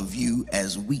all of you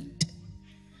as wheat,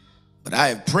 but I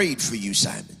have prayed for you,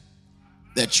 Simon,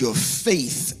 that your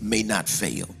faith may not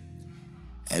fail.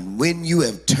 And when you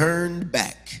have turned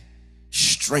back,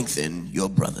 strengthen your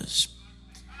brothers.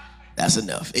 That's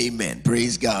enough. Amen.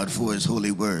 Praise God for his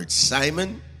holy word.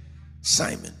 Simon,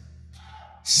 Simon,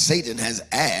 Satan has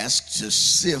asked to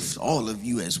sift all of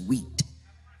you as wheat.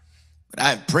 But I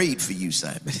have prayed for you,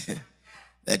 Simon,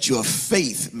 that your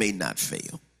faith may not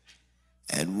fail.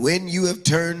 And when you have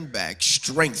turned back,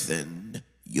 strengthen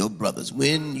your brothers.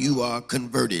 When you are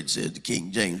converted, says the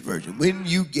King James Version, when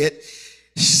you get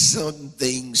some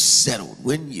things settled,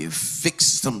 when you fix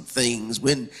some things,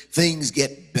 when things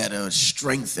get better,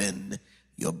 strengthen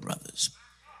your brothers.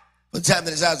 For the time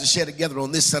that is ours to share together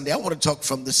on this Sunday, I want to talk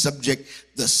from the subject,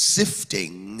 the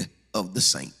sifting of the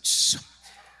saints.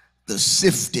 The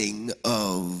sifting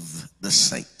of the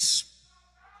saints.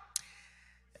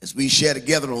 As we share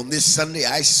together on this Sunday,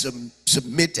 I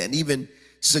submit and even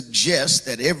suggest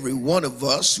that every one of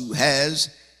us who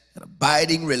has an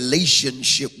abiding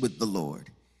relationship with the Lord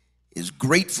is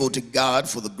grateful to God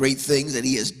for the great things that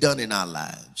he has done in our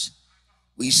lives.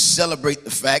 We celebrate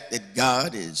the fact that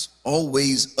God is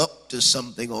always up to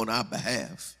something on our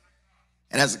behalf.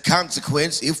 And as a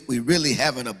consequence, if we really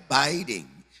have an abiding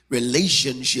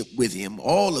relationship with him,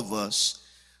 all of us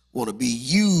want to be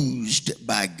used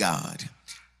by God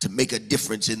to make a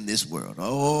difference in this world.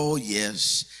 Oh,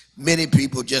 yes. Many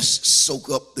people just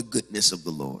soak up the goodness of the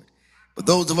Lord. But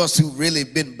those of us who've really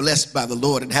been blessed by the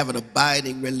Lord and have an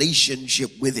abiding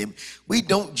relationship with him, we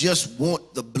don't just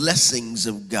want the blessings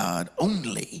of God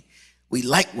only. we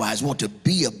likewise want to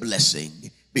be a blessing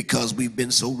because we've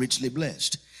been so richly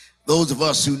blessed. Those of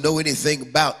us who know anything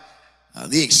about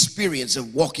the experience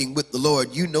of walking with the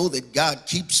Lord, you know that God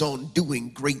keeps on doing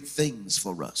great things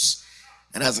for us.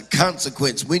 And as a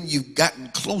consequence, when you've gotten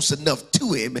close enough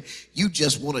to him, you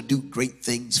just want to do great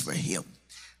things for him.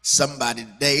 Somebody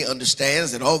today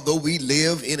understands that although we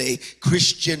live in a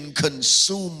Christian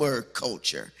consumer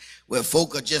culture where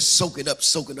folk are just soaking up,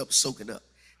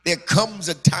 there comes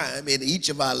a time in each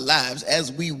of our lives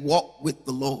as we walk with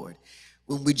the Lord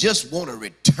when we just want to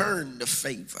return the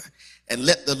favor and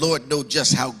let the Lord know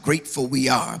just how grateful we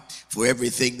are for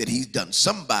everything that he's done.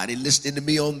 Somebody listening to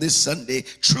me on this Sunday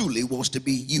truly wants to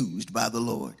be used by the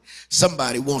Lord.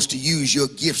 Somebody wants to use your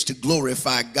gifts to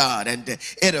glorify God and to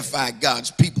edify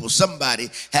God's people. Somebody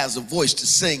has a voice to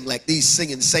sing like these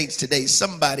singing saints today.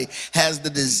 Somebody has the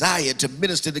desire to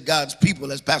minister to God's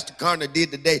people as Pastor Carner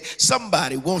did today.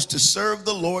 Somebody wants to serve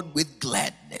the Lord with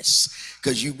gladness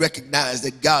because you recognize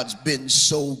that God's been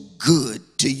so good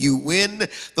to you. When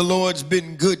the Lord's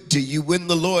been good to you, when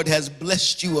the Lord has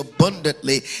blessed you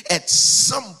abundantly, at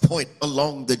some point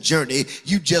along the journey,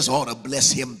 you just ought to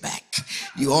bless him back.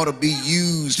 You ought to be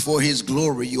used for his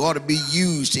glory. You ought to be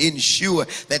used to ensure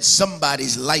that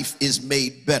somebody's life is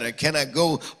made better. Can I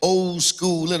go old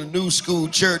school in a new school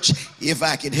church? If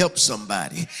I can help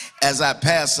somebody as I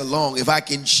pass along, if I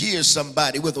can cheer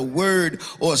somebody with a word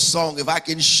or a song, if I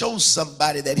can show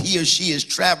somebody that he or she is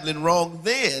traveling wrong,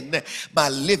 then my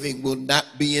living will not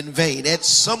be in vain. At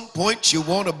some point, you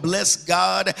want to bless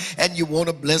God and you want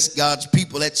to bless God's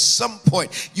people. At some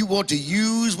point, you want to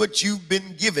use what you've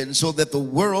been given so that the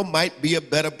world might be a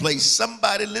better place.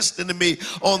 Somebody listening to me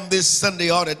on this Sunday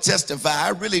ought to testify, I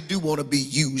really do want to be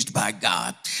used by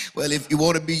God. Well, if you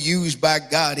want to be used by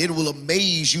God, it will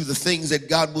amaze you the things that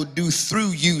God will do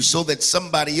through you so that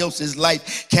somebody else's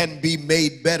life can be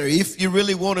made better. If you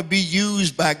really want to be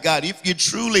used by God, if you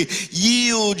truly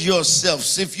yield yourself,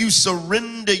 if you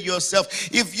surrender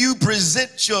yourself, if you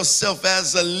present yourself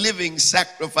as a living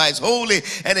sacrifice, holy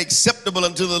and acceptable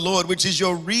unto the Lord, which is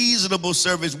your reasonable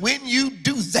service, when you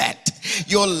do that,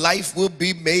 your life will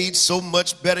be made so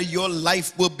much better. Your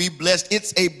life will be blessed.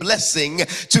 It's a blessing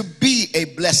to be a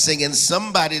blessing. And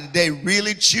somebody today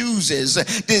really chooses,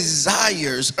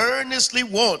 desires, earnestly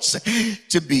wants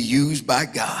to be used by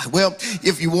God. Well,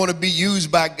 if you want to be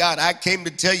used by God, I came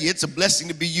to tell you it's a blessing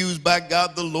to be used by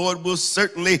God. The Lord will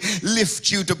certainly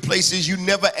lift you to places you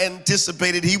never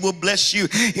anticipated. He will bless you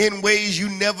in ways you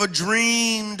never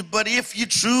dreamed. But if you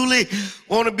truly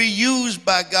want to be used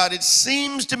by God, it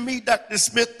seems to me, Dr.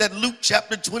 Smith, that Luke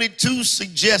chapter 22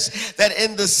 suggests that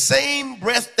in the same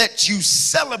breath that you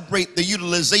celebrate the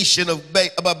utilization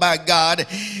by God,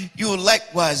 you will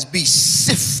likewise be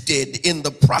sifted in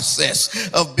the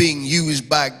process of being used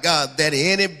by God. That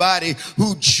anybody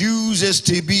who chooses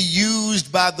to be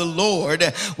used by the Lord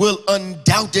will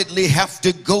undoubtedly have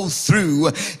to go through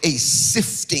a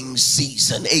sifting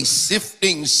season. A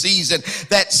sifting season,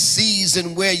 that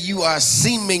season where you are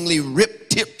seemingly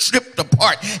tripped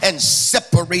apart and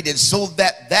separated so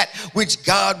that that which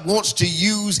God wants to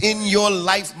use in your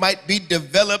life might be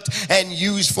developed and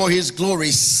used for his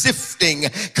glory. Sifting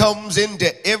comes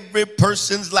into every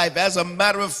person's life. As a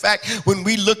matter of fact, when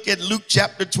we look at Luke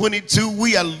chapter 22,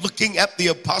 we are looking at the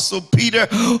apostle Peter,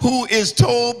 who is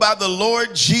told by the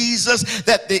Lord Jesus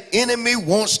that the enemy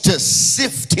wants to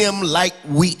sift him like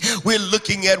wheat. We're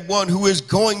looking at one who is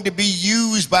going to be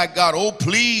used by God. Oh,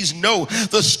 please know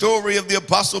the story of the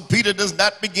apostle Peter does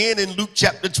not begin in Luke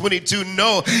chapter 22.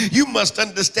 No, you must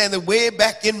understand that way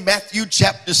back in Matthew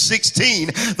chapter 16,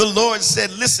 the Lord said,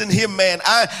 listen here, man,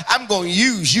 I'm going to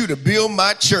use you to build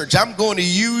my church. I'm going to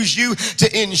use you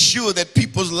to ensure that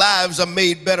people's lives are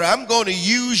made better. I'm going to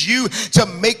use you to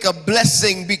make a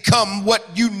blessing become what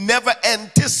you never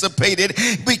anticipated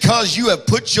because you have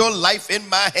put your life in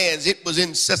my hands. It was in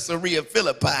Caesarea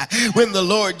Philippi when the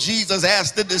Lord Jesus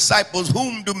asked the disciples,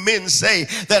 whom do men say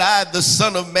that I, the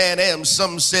Son of Man, am?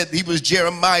 Some said he was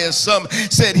Jeremiah, some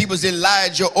said he was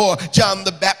Elijah or John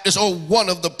the Baptist or one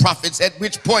of the prophets, at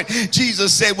which point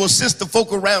Jesus said, well, since the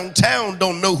folk around town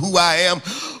don't know who I am,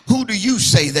 who do you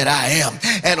say that I am?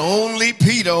 And only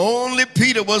Peter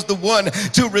was the one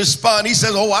to respond. He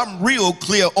says, oh, I'm real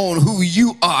clear on who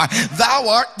you are. Thou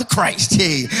art the Christ,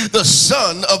 the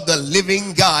Son of the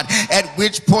living God. At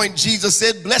which point Jesus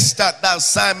said, blessed art thou,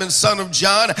 Simon, son of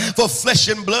John, for flesh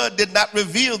and blood did not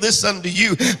reveal this unto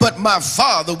you, but my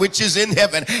Father which is in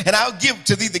heaven. And I'll give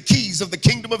to thee the keys of the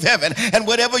kingdom of heaven, and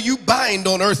whatever you bind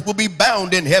on earth will be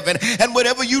bound in heaven, and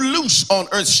whatever you loose on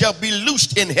earth shall be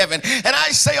loosed in heaven. And I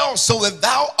say also that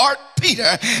thou art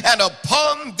Peter, and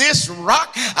upon this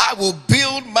rock I will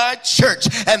build my church,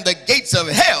 and the gates of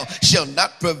hell shall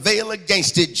not prevail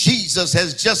against it. Jesus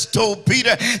has just told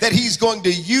Peter that he's going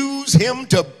to use him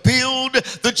to build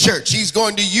the church. He's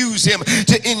going to use him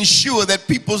to ensure that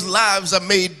people's lives are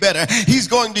made better. He's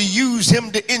going to use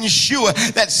him to ensure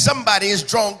that somebody is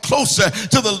drawn closer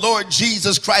to the Lord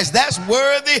Jesus Christ. That's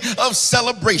worthy of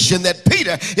celebration, that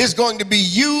Peter is going to be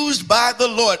used by the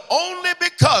Lord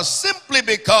simply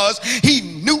because he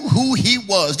knew who he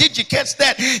was. Did you catch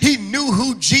that? He knew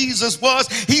who Jesus was.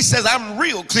 He says, I'm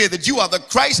real clear that you are the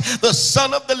Christ, the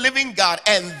Son of the living God,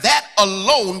 and that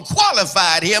alone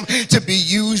qualified him to be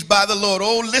used by the Lord.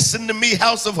 Oh, listen to me,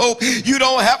 House of Hope. You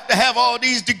don't have to have all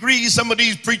these degrees some of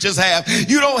these preachers have.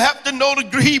 You don't have to know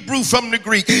the Hebrew from the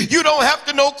Greek. You don't have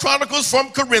to know Chronicles from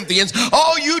Corinthians.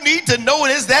 All you need to know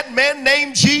is that man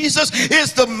named Jesus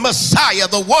is the Messiah,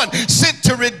 the one sent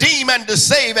to redeem and to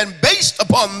save, and based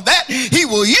upon that, he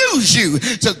will use you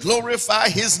to glorify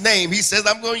his name. He says,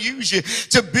 I'm going to use you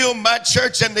to build my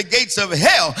church, and the gates of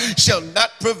hell shall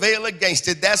not prevail against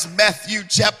it. That's Matthew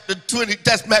chapter 20.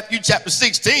 That's Matthew chapter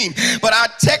 16. But our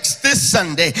text this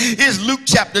Sunday is Luke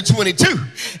chapter 22.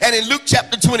 And in Luke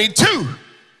chapter 22,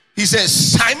 he says,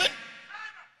 Simon,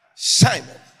 Simon,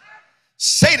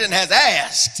 Satan has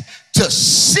asked to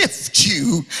sift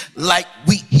you like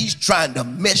wheat. He's trying to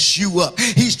mess you up.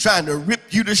 He's trying to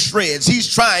rip you to shreds.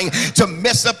 He's trying to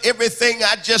mess up everything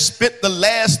I just spent the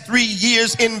last 3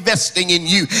 years investing in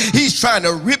you. He's trying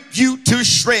to rip you to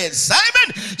shreds.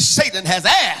 Simon, Satan has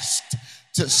asked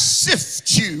to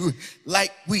sift you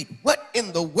like wheat. What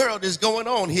in the world is going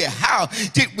on here? How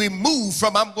did we move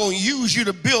from I'm going to use you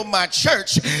to build my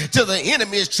church to the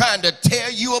enemy is trying to tear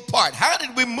you apart? How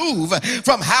did we move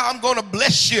from how I'm going to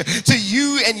bless you to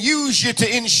you and use you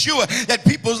to ensure that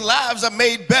people's lives are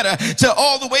made better to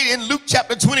all the way in Luke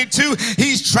chapter 22?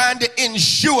 He's trying to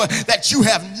ensure that you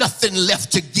have nothing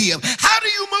left to give. How do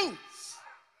you move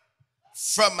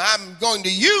from I'm going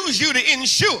to use you to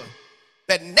ensure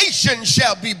that nations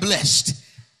shall be blessed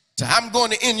to I'm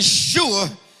going to ensure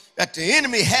that the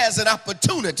enemy has an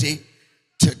opportunity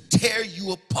to tear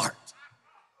you apart?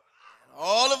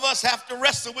 All of us have to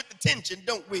wrestle with the tension,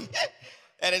 don't we?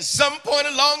 And at some point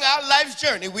along our life's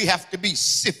journey, we have to be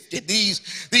sifted.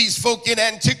 These folk in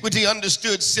antiquity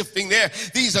understood sifting.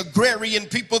 These agrarian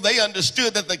people, they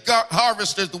understood that the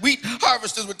harvesters, the wheat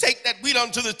harvesters, would take that wheat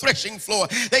onto the threshing floor.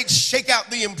 They'd shake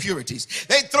out the impurities.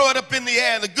 They'd throw it up in the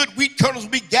air. The good wheat kernels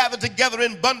would be gathered together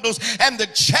in bundles, and the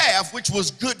chaff, which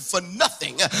was good for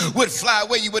nothing, would fly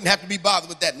away. You wouldn't have to be bothered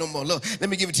with that no more. Look, let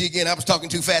me give it to you again. I was talking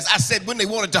too fast. I said when they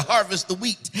wanted to harvest the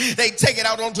wheat, they'd take it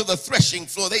out onto the threshing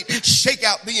floor. They'd shake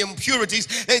out the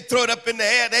impurities. They'd throw it up in the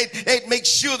air. They'd make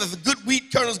sure that the good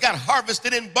wheat kernels got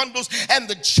harvested in bundles, and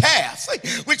the chaff,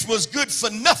 which was good for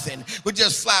nothing, would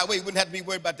just fly away. You wouldn't have to be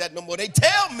worried about that no more. They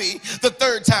tell me the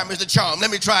third time is the charm. Let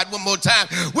me try it one more time.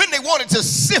 When they wanted to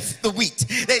sift the wheat,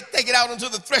 they'd take it out onto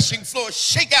the threshing floor,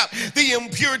 shake out the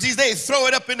impurities. They'd throw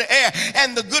it up in the air,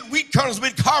 and the good wheat kernels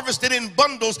would be harvested in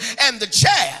bundles, and the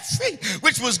chaff,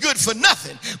 which was good for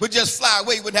nothing, would just fly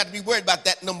away. You wouldn't have to be worried about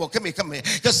that no more. Come here.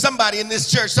 Because somebody in this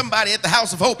church, somebody at the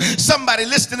House of Hope, somebody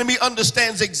listening to me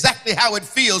understands exactly how it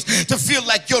feels to feel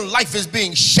like your life is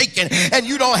being shaken and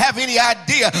you don't have any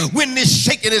idea when this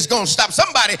shaking is going to stop.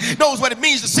 Somebody knows what it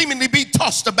means to seemingly be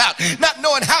tossed about, not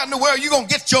knowing how in the world you're going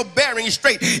to get your bearings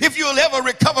straight, if you'll ever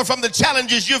recover from the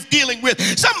challenges you're dealing with.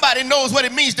 Somebody knows what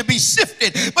it means to be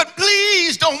sifted, but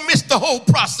please don't miss the whole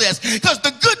process, because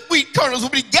the good wheat kernels will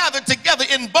be gathered together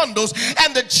in bundles,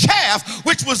 and the chaff,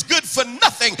 which was good for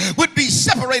nothing, would be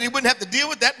separated. Wouldn't have to deal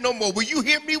with that no more. Will you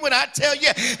hear me when I tell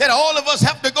you that all of us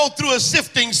have to go through a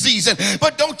sifting season?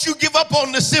 But don't you give up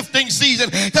on the sifting season,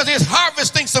 because it's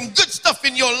harvesting some good stuff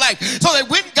in your life, so that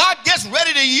when God gets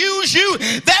ready to use you,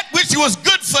 that which was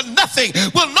good for nothing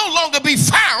will no longer be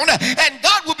found, and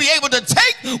God will be able to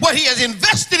take what he has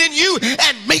invested in you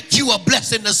and make you a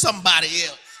blessing to somebody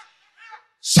else.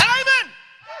 Simon,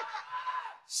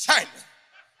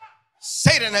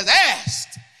 Satan has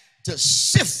asked to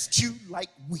sift you like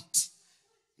wheat.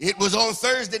 It was on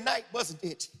Thursday night, wasn't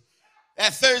it?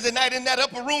 That Thursday night in that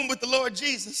upper room with the Lord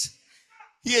Jesus,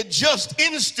 he had just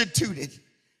instituted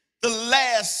the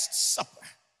Last Supper.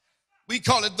 We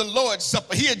call it the Lord's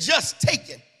Supper. He had just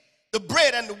taken the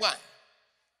bread and the wine,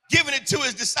 given it to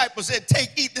his disciples, said,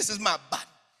 take, eat, this is my body,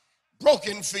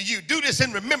 broken for you. Do this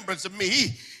in remembrance of me.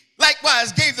 He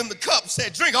likewise gave them the cup,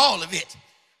 said, drink all of it.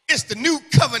 It's the new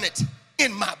covenant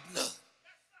in my blood.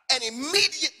 And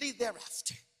immediately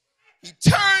thereafter, he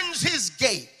turns his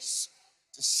gaze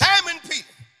to Simon Peter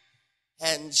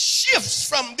and shifts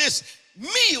from this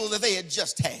meal that they had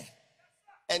just had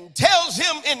and tells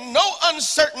him in no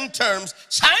uncertain terms,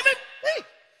 Simon, hey,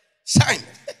 Simon,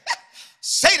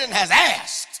 Satan has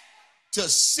asked to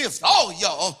sift all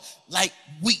y'all like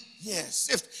wheat. Yeah,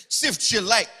 sift you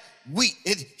like wheat.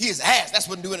 He has asked. That's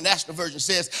what the New International Version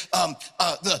says.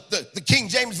 The King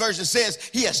James Version says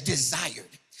he has desired.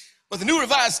 But the New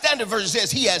Revised Standard Version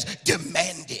says he has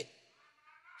demanded.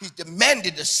 He's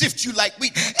demanded to sift you like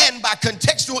wheat. And by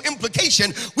contextual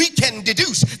implication, we can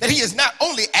deduce that he has not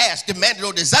only asked, demanded,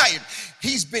 or desired,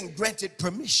 he's been granted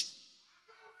permission.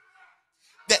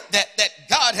 That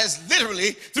God has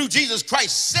literally, through Jesus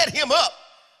Christ, set him up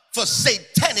for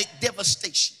satanic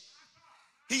devastation.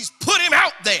 He's put him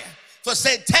out there for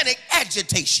satanic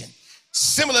agitation.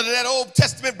 Similar to that Old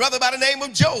Testament brother by the name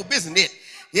of Job, isn't it?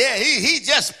 Yeah, he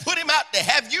just put him out there.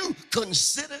 Have you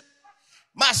considered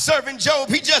my servant Job?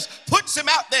 He just puts him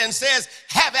out there and says,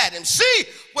 have at him. See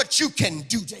what you can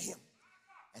do to him.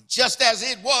 And just as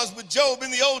it was with Job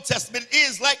in the Old Testament, it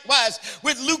is likewise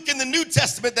with Luke in the New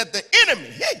Testament, that the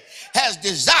enemy has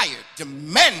desired,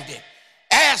 demanded,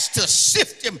 asked to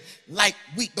sift him like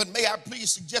wheat. But may I please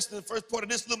suggest in the first part of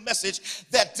this little message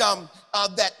that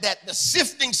that the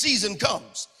sifting season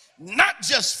comes not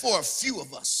just for a few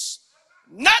of us,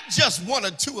 not just one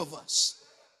or two of us,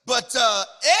 but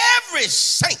every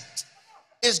saint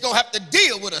is going to have to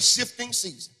deal with a sifting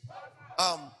season.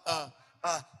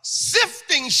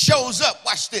 Sifting shows up,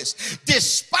 watch this,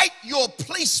 despite your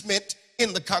placement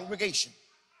in the congregation.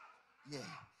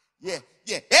 Yeah.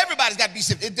 Everybody's got to be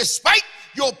sifted, despite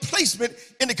your placement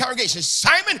in the congregation.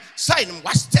 Simon,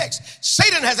 watch the text.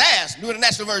 Satan has asked, New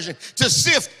International Version, to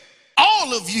sift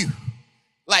all of you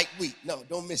like wheat. No,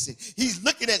 don't miss it. He's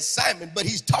looking at Simon, but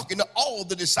he's talking to all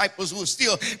the disciples who are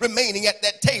still remaining at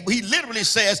that table. He literally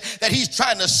says that he's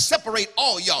trying to separate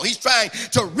all y'all. He's trying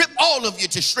to rip all of you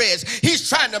to shreds. He's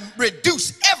trying to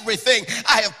reduce everything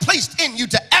I have placed in you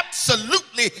to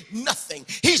absolutely nothing.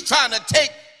 He's trying to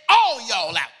take all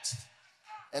y'all out.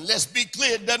 And let's be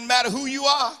clear, it doesn't matter who you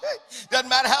are. Doesn't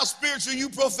matter how spiritual you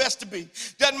profess to be.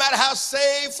 Doesn't matter how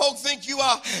saved folk think you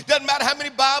are. Doesn't matter how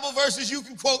many Bible verses you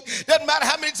can quote. Doesn't matter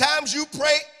how many times you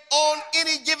pray on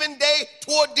any given day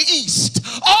toward the east.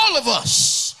 All of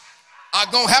us are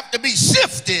going to have to be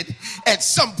sifted at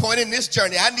some point in this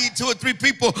journey. I need 2 or 3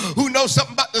 people who know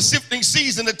something about the sifting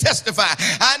season to testify.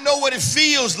 I know what it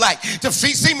feels like to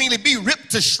seemingly be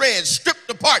ripped to shreds, stripped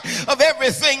apart of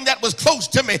everything that was close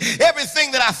to me,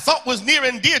 everything that I thought was near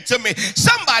and dear to me.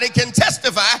 Somebody can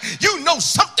testify. You know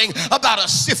something about a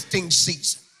sifting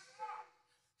season.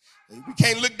 We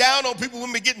can't look down on people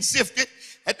when we're getting sifted.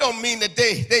 That don't mean that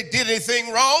they did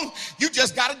anything wrong. You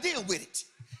just got to deal with it.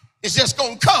 It's just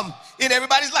going to come in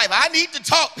everybody's life. I need to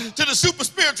talk to the super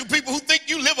spiritual people who think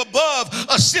you live above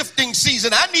a sifting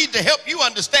season. I need to help you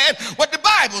understand what the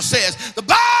Bible says. The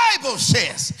Bible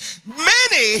says,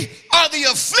 many are the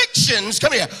afflictions,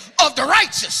 come here, of the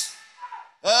righteous.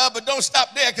 But don't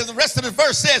stop there, because the rest of the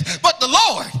verse says, but the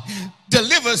Lord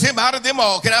delivers him out of them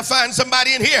all. Can I find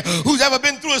somebody in here who's ever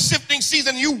been through a sifting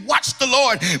season? You watched the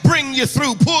Lord bring you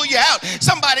through, pull you out.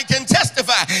 Somebody can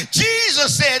testify.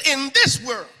 Jesus said, in this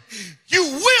world, you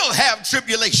will have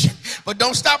tribulation. But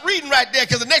don't stop reading right there,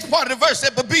 because the next part of the verse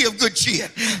said, but be of good cheer.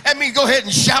 That means go ahead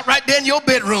and shout right there in your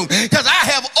bedroom, because I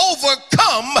have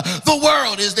overcome the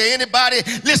world. Is there anybody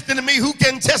listening to me who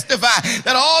can testify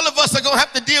that all of us are going to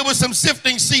have to deal with some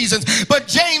sifting seasons? But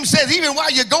James says, even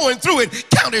while you're going through it,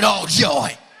 count it all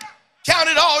joy. Count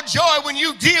it all joy when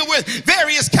you deal with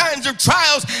various kinds of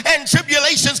trials and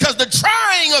tribulations, because the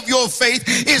trying of your faith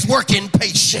is working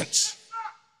patience.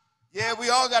 Yeah, we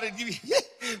all got to be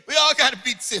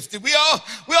sifted. We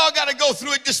all got to go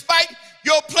through it, despite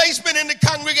your placement in the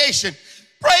congregation.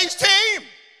 Praise team,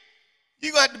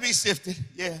 you're going to have to be sifted.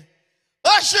 Yeah.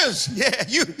 Ushers, yeah,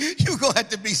 you're going to have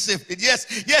to be sifted. Yes.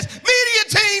 Media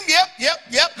team,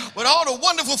 yep. With all the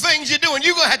wonderful things you're doing,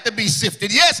 you're going to have to be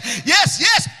sifted. Yes.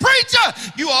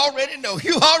 Preacher, you already know.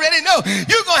 You're going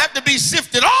to have to be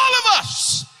sifted. All of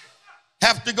us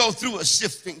have to go through a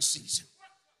sifting season.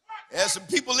 There's some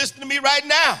people listening to me right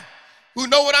now who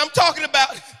know what I'm talking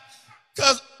about,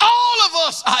 because all of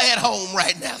us are at home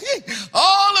right now.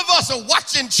 All of us are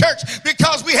watching church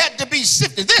because we had to be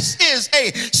sifted. This is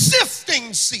a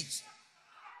sifting season.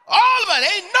 All of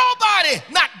us, ain't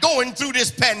nobody not going through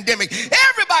this pandemic.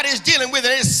 Everybody's dealing with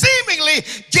it. It's seemingly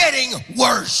getting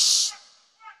worse.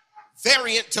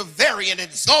 Variant to variant,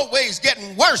 it's always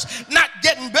getting worse, not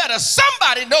getting better.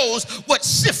 Somebody knows what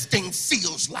sifting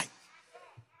feels like.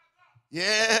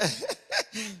 Yeah.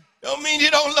 Don't mean you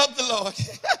don't love the Lord.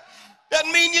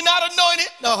 Doesn't mean you're not anointed.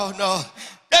 No.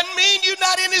 Doesn't mean you're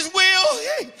not in his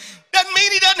will. Doesn't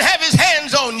mean he doesn't have his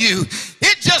hands on you.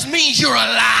 It just means you're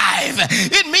alive.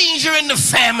 It means you're in the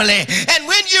family. And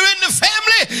when you're in the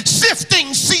family,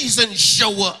 sifting seasons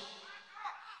show up.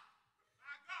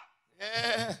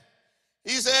 Yeah.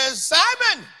 He says,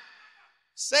 Simon,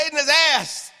 Satan has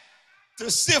asked to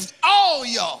sift all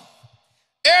y'all.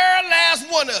 Every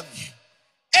last one of you.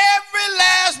 Every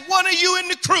last one of you in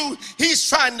the crew, he's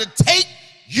trying to take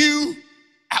you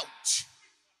out.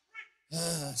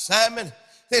 Simon,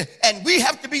 and we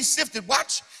have to be sifted,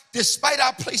 watch, despite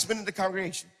our placement in the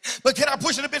congregation. But can I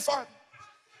push it a bit farther?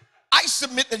 I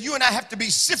submit that you and I have to be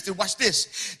sifted, watch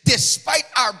this, despite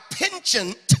our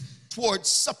penchant towards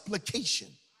supplication.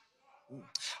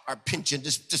 Our penchant,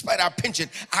 despite our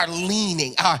penchant, our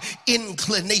leaning, our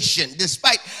inclination,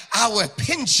 despite our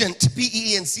penchant,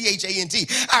 P-E-N-C-H-A-N-T,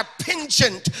 our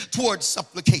penchant towards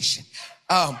supplication.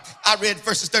 I read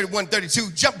verses 31,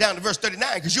 32, jump down to verse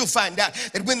 39, because you'll find out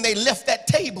that when they left that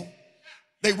table,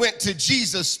 they went to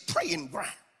Jesus' praying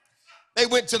ground. They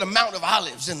went to the Mount of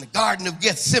Olives in the Garden of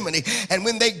Gethsemane, and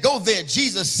when they go there,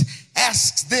 Jesus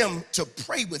asks them to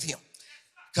pray with him.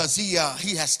 Because he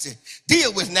has to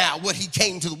deal with now what he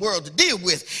came to the world to deal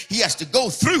with. He has to go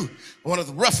through one of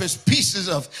the roughest pieces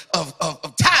of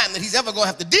time that he's ever going to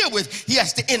have to deal with. He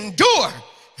has to endure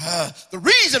the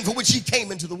reason for which he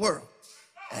came into the world.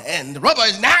 And the rubber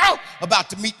is now about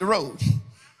to meet the road.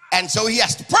 And so he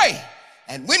has to pray.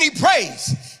 And when he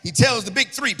prays, he tells the big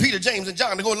three, Peter, James, and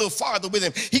John, to go a little farther with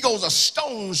him. He goes a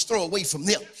stone's throw away from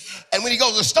them. And when he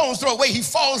goes a stone's throw away, he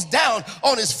falls down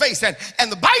on his face.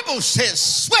 And the Bible says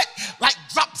sweat like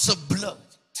drops of blood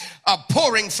are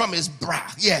pouring from his brow.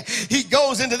 Yeah, he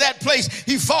goes into that place.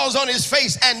 He falls on his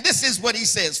face. And this is what he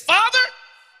says. Father,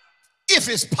 if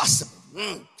it's possible,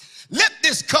 let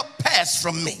this cup pass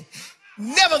from me.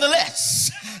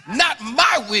 Nevertheless, not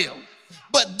my will,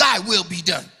 but thy will be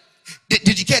done.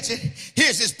 Did you catch it?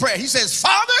 Here's his prayer. He says,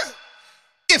 Father,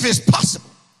 if it's possible,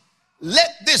 let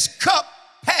this cup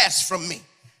pass from me.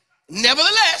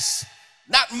 Nevertheless,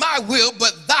 not my will,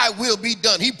 but thy will be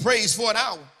done. He prays for an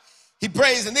hour. He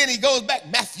prays and then he goes back.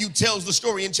 Matthew tells the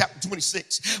story in chapter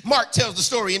 26. Mark tells the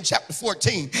story in chapter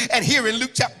 14. And here in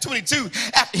Luke chapter 22,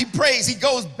 after he prays, he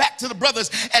goes back to the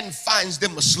brothers and finds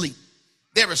them asleep.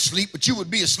 They're asleep, but you would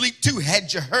be asleep too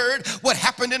had you heard what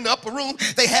happened in the upper room.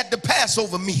 They had the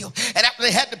Passover meal. And after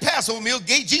they had the Passover meal,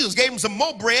 Jesus gave them some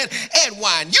more bread and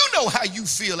wine. You know how you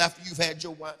feel after you've had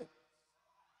your wine.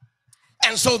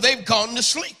 And so they've gone to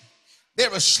sleep.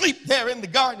 They're asleep there in the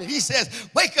garden. He says,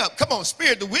 wake up. Come on,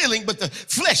 spirit the willing, but the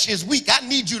flesh is weak. I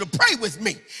need you to pray with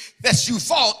me lest you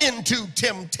fall into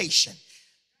temptation.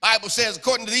 Bible says,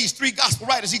 according to these three gospel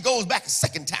writers, he goes back a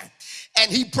second time. And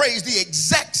he prays the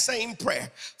exact same prayer.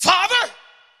 Father,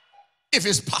 if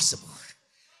it's possible,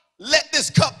 let this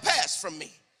cup pass from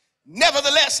me.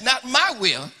 Nevertheless, not my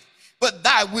will, but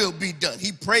thy will be done.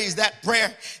 He prays that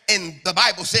prayer, and the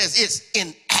Bible says it's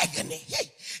in agony.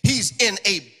 He's in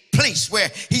a place where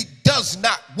he does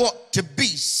not want to be.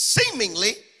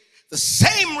 Seemingly, the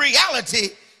same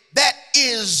reality that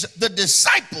is the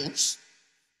disciples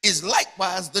is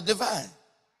likewise the divine.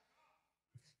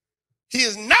 He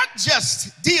is not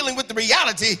just dealing with the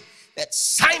reality that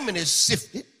Simon is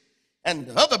sifted and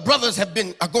the other brothers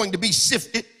are going to be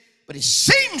sifted, but it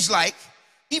seems like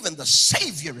even the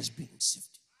Savior is being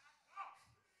sifted.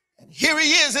 And here he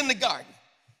is in the garden,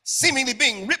 seemingly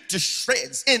being ripped to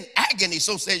shreds in agony,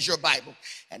 so says your Bible.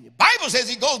 And your Bible says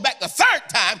he goes back the third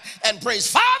time and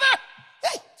prays, Father,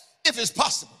 hey, if it's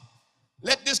possible,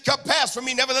 let this cup pass from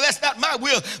me. Nevertheless, not my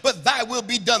will, but thy will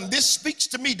be done. This speaks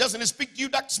to me, doesn't it speak to you,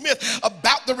 Dr. Smith,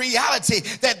 about the reality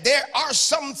that there are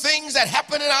some things that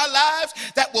happen in our lives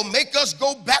that will make us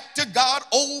go back to God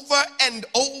over and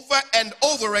over and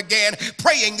over again,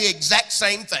 praying the exact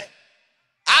same thing.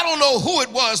 I don't know who it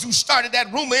was who started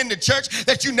that rumor in the church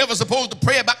that you're never supposed to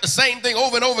pray about the same thing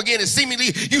over and over again and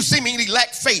you seemingly lack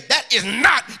faith. That is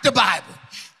not the Bible.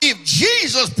 If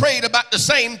Jesus prayed about the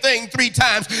same thing 3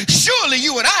 times, surely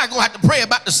you and I are going to have to pray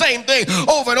about the same thing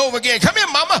over and over again. Come here,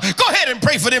 mama. Go ahead and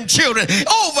pray for them children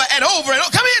over and over and over.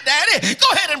 Come here, daddy. Go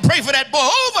ahead and pray for that boy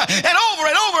over and over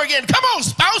and over again. Come on,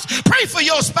 spouse. Pray for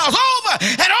your spouse over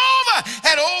and over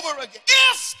and over again.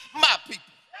 If my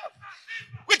people,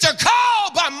 which are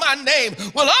called by my name,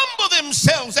 will humble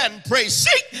themselves and pray,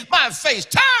 seek my face,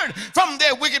 turn from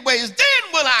their wicked ways,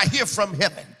 then will I hear from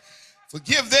heaven.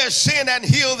 Forgive their sin and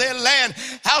heal their land.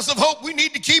 House of Hope, we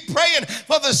need to keep praying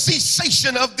for the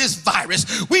cessation of this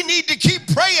virus. We need to keep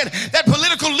praying that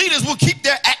political leaders will keep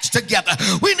their acts together.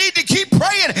 We need to keep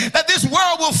praying that this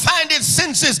world will find its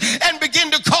senses and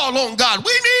begin to call on God.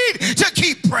 We need to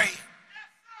keep praying.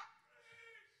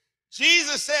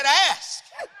 Jesus said, ask,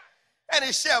 and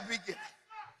it shall be given.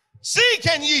 Seek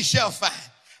and ye shall find.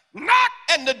 Knock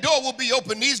and the door will be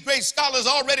open. These great scholars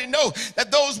already know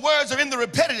that those words are in the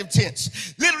repetitive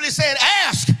tense, literally saying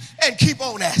ask and keep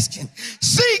on asking.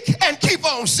 Seek and keep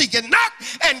on seeking. Knock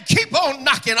and keep on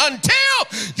knocking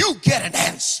until you get an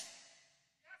answer.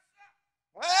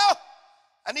 Well,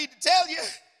 I need to tell you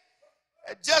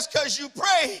that just because you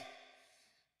pray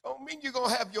don't mean you're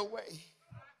going to have your way.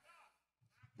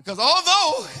 Because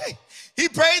although he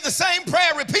prayed the same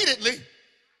prayer repeatedly,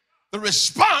 the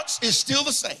response is still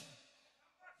the same.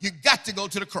 You got to go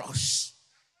to the cross.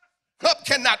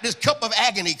 This cup of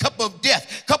agony, cup of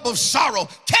death, cup of sorrow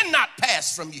cannot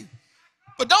pass from you.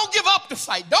 But don't give up the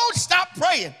fight. Don't stop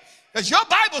praying. Because your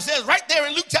Bible says right there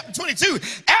in Luke chapter 22,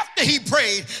 after he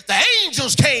prayed, the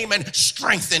angels came and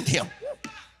strengthened him.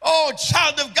 Oh,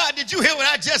 child of God, did you hear what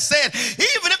I just said?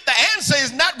 Even if the answer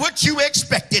is not what you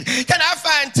expected, can I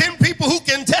find 10 people who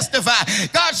can testify?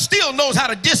 God still knows how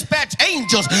to dispatch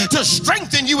angels to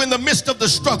strengthen you in the midst of the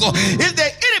struggle. Is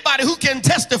there anybody who can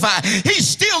testify? He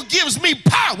still gives me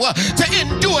power to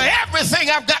endure everything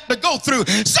I've got to go through.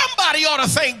 Somebody ought to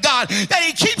thank God that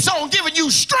he keeps on giving you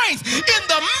strength in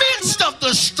the midst of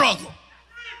the struggle.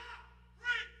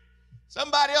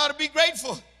 Somebody ought to be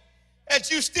grateful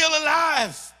that you're still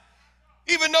alive,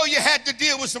 even though you had to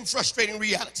deal with some frustrating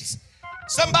realities.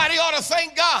 Somebody ought to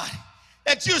thank God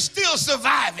that you're still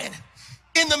surviving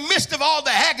in the midst of all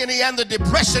the agony and the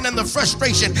depression and the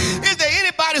frustration. Is there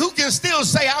anybody who can still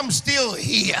say, I'm still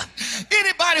here?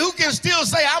 Anybody who can still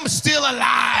say, I'm still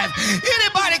alive?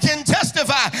 Anybody can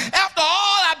testify, after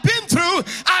all I've been through,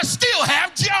 I still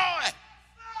have joy.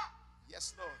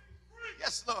 Yes, Lord.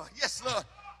 Yes, Lord. Yes, Lord.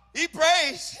 He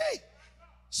prays. Hey.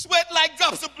 Sweat like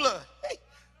drops of blood,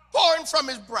 pouring from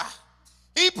his brow.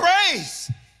 He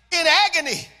prays in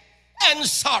agony and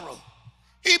sorrow.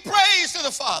 He prays to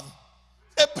the Father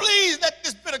that please let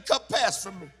this bitter cup pass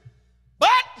from me. But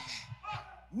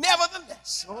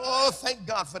nevertheless, oh, thank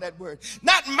God for that word.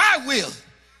 Not my will,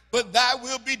 but thy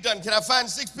will be done. Can I find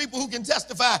 6 people who can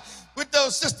testify with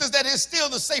those sisters that is still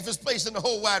the safest place in the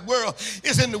whole wide world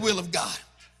is in the will of God?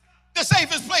 The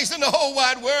safest place in the whole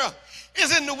wide world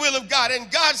is in the will of God.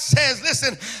 And God says,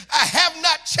 listen, I have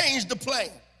not changed the plan,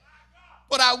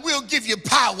 but I will give you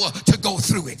power to go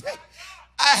through it.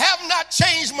 I have not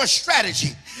changed my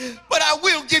strategy, but I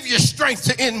will give you strength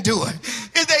to endure.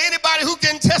 Is there anybody who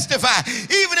can testify,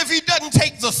 even if he doesn't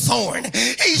take the thorn,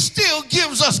 he still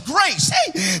gives us grace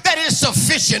that is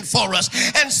sufficient for us?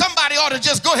 And somebody ought to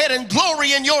just go ahead and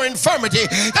glory in your infirmity,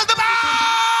 because the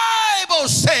Bible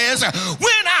says,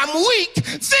 when I'm weak,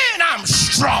 then I'm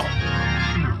strong.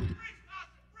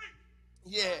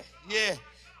 Yeah.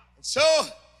 So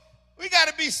we got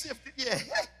to be sifted. Yeah.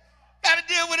 Got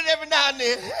to deal with it every now and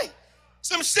then.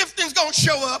 Some sifting's going to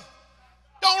show up.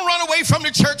 Don't run away from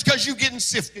the church because you're getting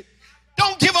sifted.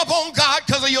 Don't give up on God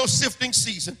because of your sifting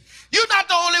season. You're not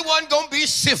the only one going to be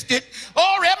sifted.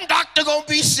 Oh, Reverend Doctor going to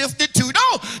be sifted too.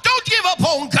 Don't give up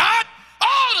on God.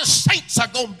 All the saints are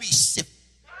going to be sifted.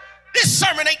 This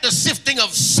sermon ain't the sifting of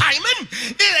Simon.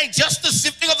 It ain't just the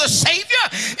sifting of the Savior.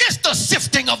 It's the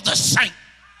sifting of the saint.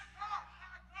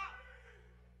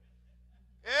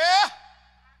 Yeah,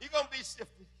 you're going to be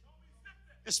sifted.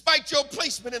 Despite your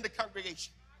placement in the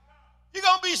congregation. You're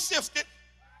going to be sifted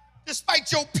despite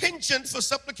your penchant for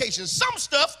supplication. Some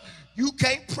stuff you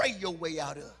can't pray your way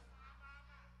out of.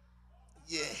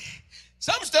 Yeah.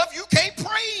 Some stuff you can't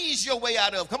praise your way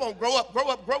out of. Come on, grow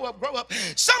up.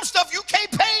 Some stuff you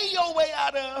can't pay your way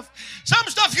out of. Some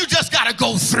stuff you just got to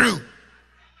go through.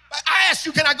 I asked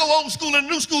you, can I go old school and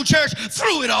new school church?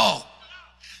 Through it all.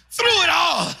 Through it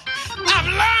all. I've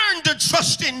learned to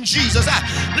trust in Jesus. I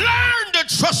learned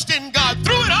to trust in God.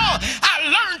 Through it all,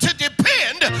 I learned to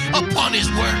depend upon his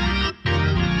word.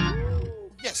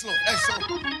 Yes, Lord.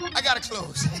 I got to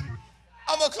close.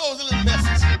 I'm going to close a little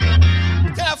message.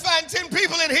 Can I find 10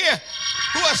 people in here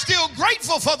who are still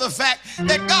grateful for the fact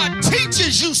that God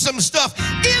teaches you some stuff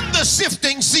in the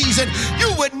sifting season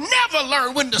you would never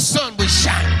learn when the sun was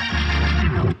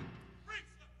shining?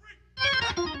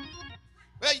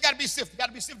 Well, you got to be sifted. You got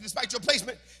to be sifted despite your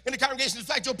placement in the congregation,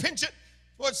 despite your penchant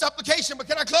towards supplication. But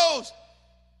can I close?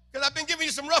 Because I've been giving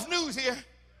you some rough news here.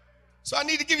 So I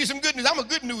need to give you some good news. I'm a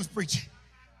good news preacher.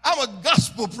 I'm a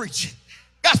gospel preacher.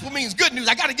 Gospel means good news.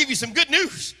 I got to give you some good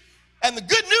news. And the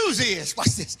good news is,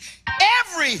 watch this,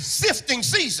 every sifting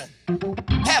season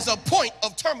has a point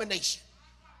of termination.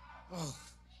 Oh.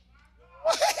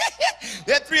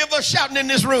 There are 3 of us shouting in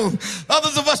this room.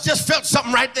 Others of us just felt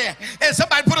something right there. And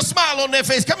somebody put a smile on their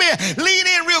face. Come here, lean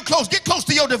in real close. Get close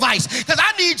to your device. Because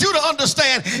I need you to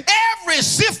understand every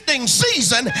sifting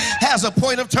season has a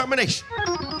point of termination.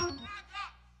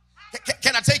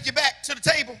 Can I take you back to the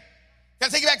table? Can I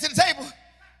take you back to the table?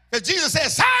 Because Jesus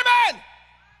says, Simon,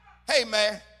 hey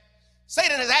man,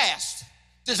 Satan has asked,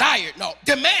 desired, no,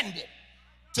 demanded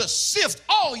to sift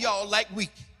all y'all like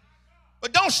wheat.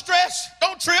 But don't stress,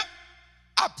 don't trip.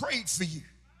 I prayed for you.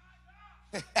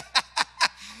 And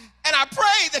I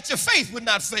prayed that your faith would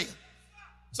not fail.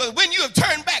 So that when you have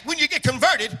turned back, when you get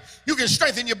converted, you can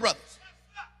strengthen your brothers.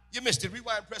 You missed it.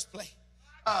 Rewind, press play.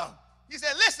 He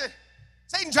said, listen,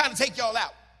 Satan trying to take y'all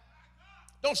out.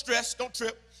 Don't stress, don't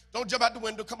trip, don't jump out the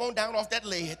window, come on down off that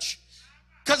ledge.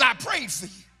 Because I prayed for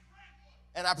you.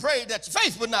 And I prayed that your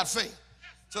faith would not fail.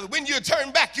 So that when you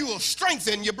turn back, you will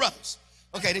strengthen your brothers.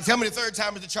 Okay, they tell me the third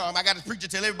time is the charm. I got to preach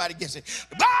it till everybody gets it.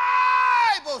 The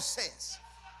Bible says,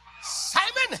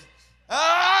 Simon,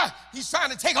 he's trying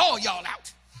to take all y'all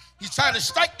out. He's trying to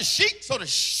strike the sheep so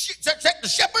strike the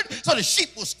shepherd so the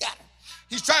sheep will scatter.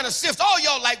 He's trying to sift all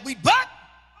y'all like wheat, but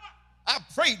I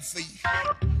prayed for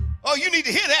you. Oh, you need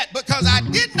to hear that because I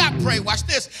did not pray. Watch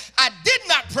this. I did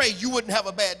not pray you wouldn't have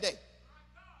a bad day.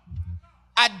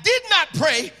 I did not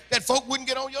pray that folk wouldn't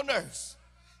get on your nerves,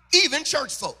 even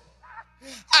church folk.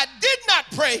 I did not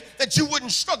pray that you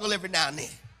wouldn't struggle every now and then.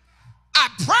 I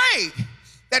prayed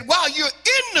that while you're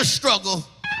in the struggle,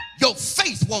 your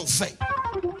faith won't fail.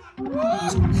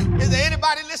 Is there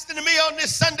anybody listening to me on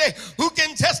this Sunday who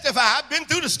can testify? I've been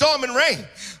through the storm and rain,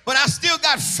 but I still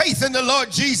got faith in the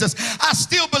Lord Jesus. I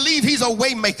still believe he's a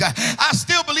way maker. I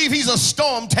still believe he's a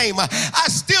storm tamer. I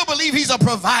still believe he's a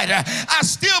provider. I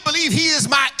still believe he is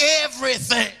my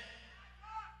everything.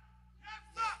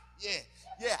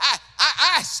 Yeah,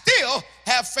 I still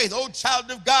have faith. Oh, child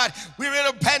of God, we're in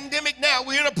a pandemic now.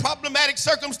 We're in a problematic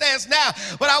circumstance now.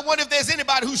 But I wonder if there's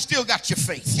anybody who still got your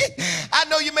faith. I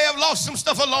know you may have lost some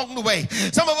stuff along the way.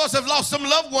 Some of us have lost some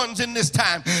loved ones in this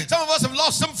time. Some of us have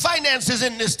lost some finances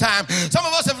in this time. Some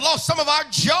of us have lost some of our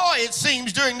joy, it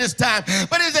seems, during this time.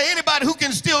 But is there anybody who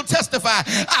can still testify?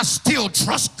 I still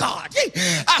trust God.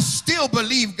 I still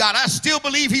believe God. I still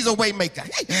believe he's a way maker.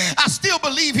 I still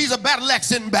believe he's a battle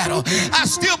axe in battle. I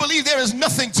still believe there is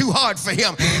nothing too hard for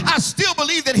him. I still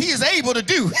believe that he is able to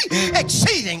do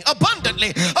exceeding abundantly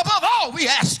above all we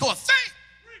ask or think.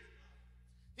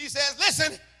 He says,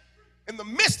 listen, in the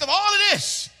midst of all of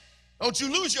this, don't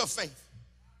you lose your faith.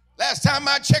 Last time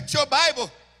I checked your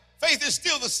Bible, faith is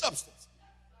still the substance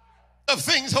of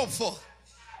things hoped for.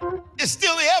 It's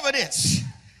still the evidence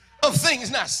of things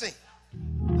not seen.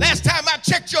 Last time I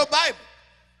checked your Bible,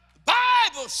 the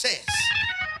Bible says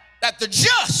that the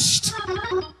just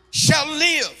shall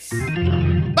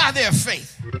live by their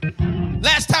faith.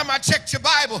 Last time I checked your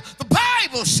Bible, the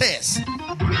Bible says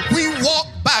we walk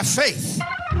by faith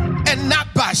and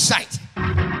not by sight.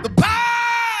 The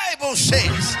Bible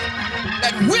says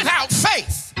that without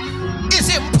faith,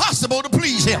 it's impossible to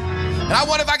please him. And I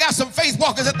wonder if I got some faith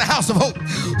walkers at the House of Hope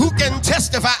who can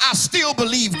testify, I still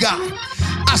believe God.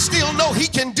 I still know he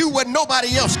can do what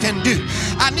nobody else can do.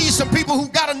 I need some people who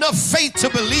got enough faith to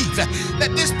believe that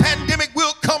this pandemic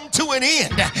will come to an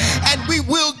end and we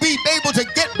will be able to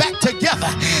get back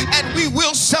together and we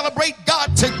will celebrate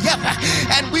God together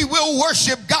and we will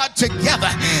worship God together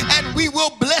and we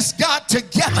will bless God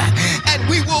together and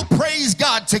we will praise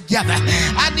God together.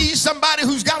 I need somebody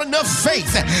who's got enough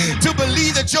faith to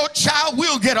believe that your child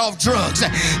will get off drugs,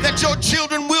 that your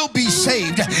children will be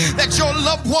saved, that your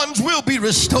loved ones will be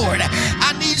restored.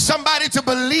 I need somebody to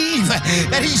believe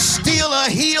that he's still a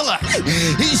healer,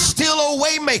 he's still a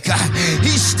way maker,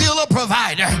 he's still a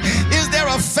provider. Is there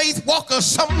a faith walker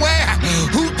somewhere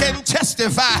who can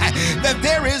testify that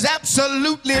there is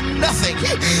absolutely nothing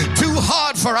too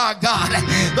hard for our God?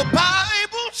 The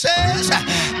Bible says,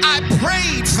 I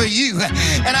prayed for you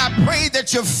and I prayed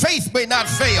that your faith may not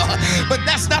fail. But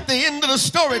that's not the end of the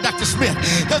story, Dr. Smith.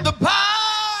 The Bible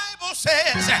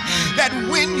says that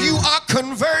when you are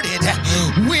converted,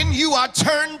 when you are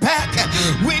turned back,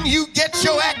 when you get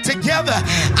your act together,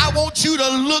 I want you to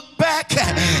look back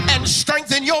and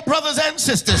strengthen your brothers and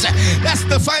sisters. That's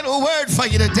the final word for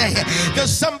you today,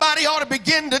 because somebody ought to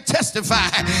begin to testify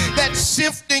that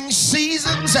sifting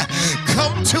seasons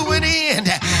come to an end.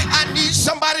 I need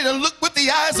somebody to look with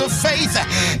the eyes of faith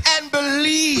and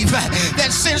believe that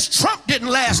since Trump didn't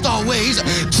last always,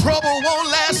 trouble won't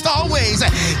last always.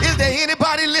 Is there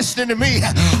anybody listening to me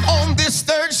on this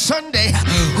third Sunday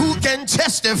who can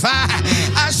testify?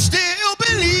 I still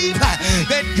believe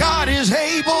that God is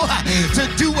able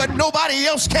to do what nobody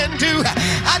else can do.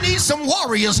 I need some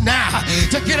warriors now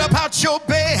to get up out your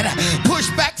bed, push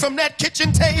back from that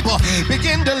kitchen table,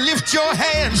 begin to lift your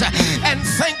hands and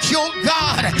thank your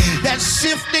God that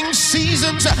sifting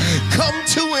seasons come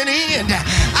to an end.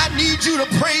 I need you to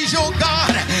praise your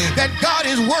God that God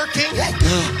is working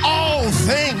all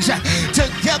things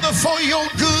together for your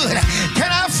good.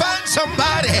 Can I find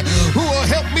somebody who will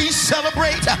help me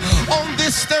celebrate on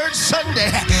this third Sunday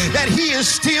that he is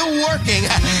still working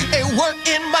a work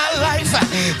in my life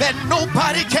that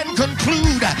nobody can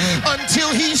conclude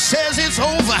until he says it's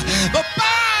over? The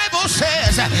Bible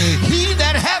says, he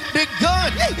that hath begun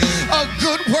a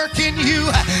good work in you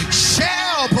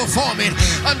shall perform it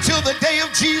until the day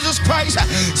of Jesus Christ.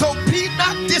 So be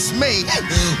not dismayed,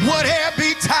 whatever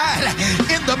betide,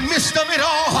 in the midst of it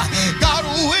all, God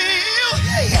will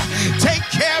take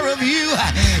care of you.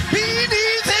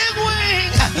 Beneath his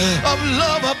wing of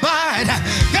love abide,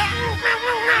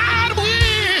 God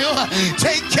will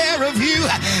take care of you.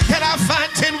 Can I find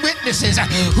 10 witnesses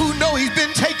who know he's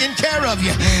been taking care of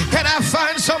you? Can I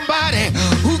find somebody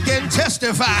who can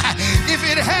testify? If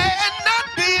it had not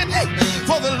been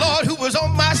for the Lord who was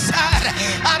on my side,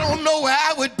 I don't know where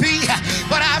I would be,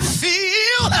 but I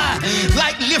feel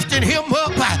like lifting him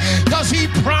up because he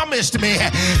promised me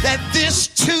that this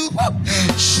too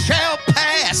shall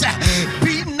pass.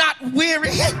 Be not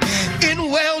weary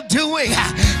in well-doing,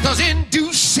 because in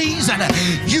due season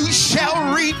you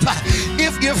shall reap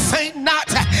if you faint not.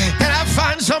 Can I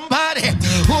find somebody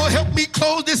who will help me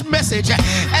close this message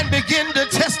and begin to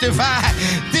testify?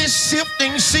 This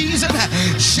sifting season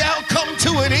shall come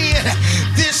to an end.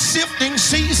 This sifting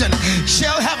season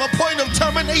shall have a point of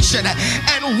termination,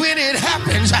 and when it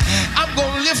happens, I'm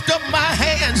going to lift up my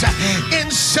hands in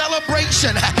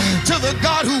celebration to the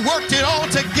God who worked it all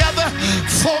together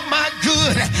for my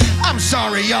good. I'm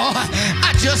sorry, y'all,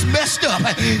 I just messed up.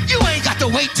 You ain't got to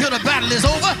wait till the battle is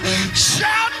over.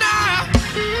 Shout now.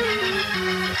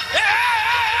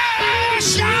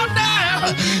 Shout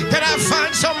now. Can I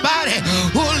find somebody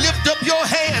who will lift up your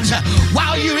hands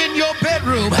while you're in your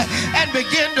bedroom and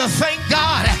begin to thank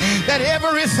God that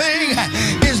everything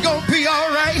is going to be all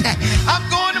right? I'm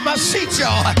going to my seat,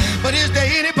 y'all, but is there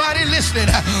anybody listening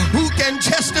who can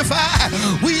testify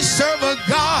we serve a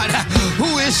God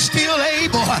who is still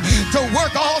able to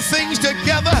work all things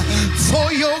together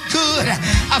for your good?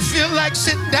 I feel like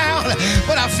sitting down,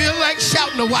 but I feel like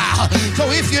shouting a while. So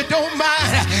if you don't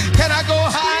mind, can I go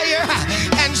higher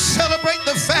and celebrate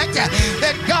the fact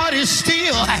that God is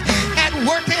still at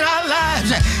work in our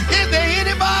lives? Is there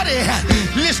anybody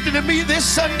listening to me this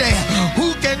Sunday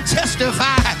who can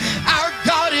testify our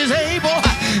God is able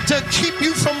to keep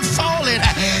you from falling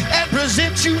and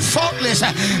present you faultless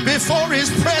before his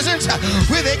presence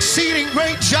with exceeding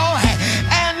great joy?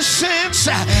 And since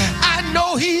I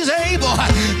know he's able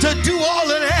to do all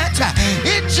of that,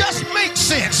 it just makes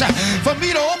sense for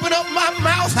me to open up my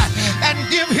mouth and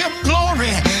give him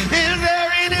glory. Is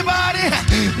there anybody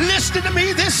listening to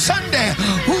me this Sunday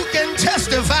who can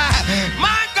testify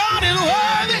my God is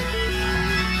worthy?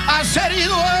 I said he's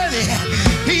worthy.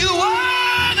 He's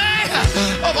worthy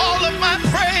of all of my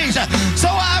praise. So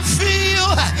I feel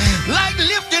like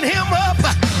lifting him up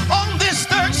on this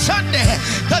third Sunday,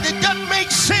 because it doesn't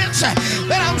make sense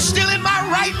that I'm still in my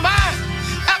right mind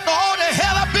after all the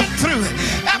hell I've been through,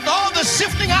 after all the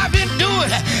sifting I've been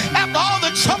doing, after all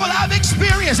the trouble I've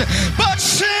experienced. But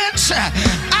since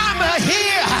I'm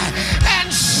here, and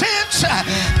since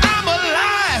I'm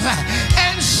alive,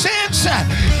 and since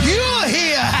you're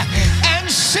here, and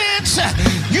since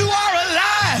you are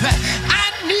alive, I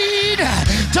need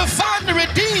to find the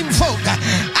redeemed folk.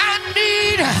 I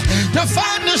need to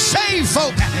find the saved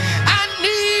folk. I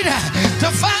need to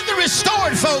find the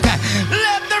restored folk.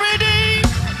 Let the redeemed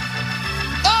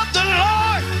of the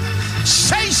Lord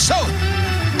say so.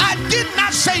 I did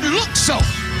not say look so.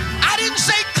 I didn't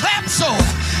say clap so.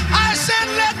 I said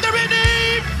let the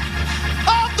redeemed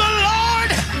of the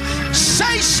Lord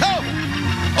say so.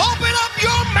 Open up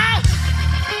your mouth,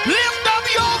 lift up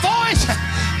your voice,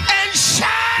 and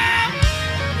shout,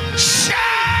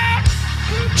 shout,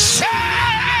 shout.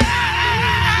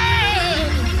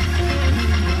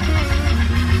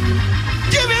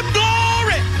 Give him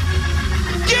glory,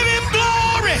 give him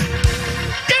glory,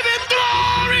 give him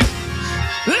glory.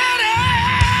 Let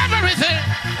everything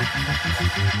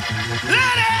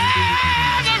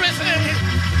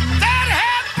that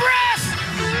hath breath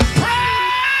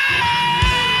praise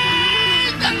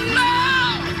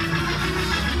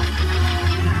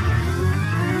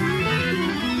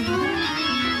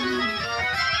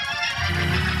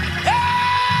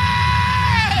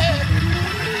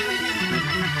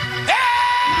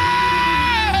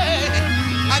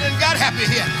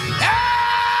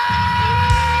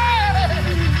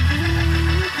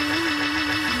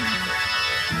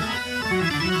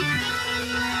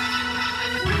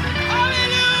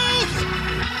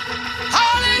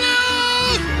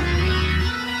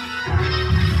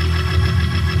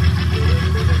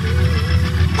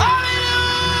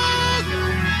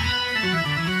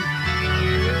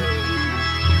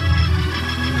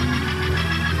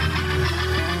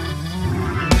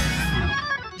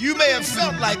You may have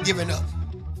felt like giving up,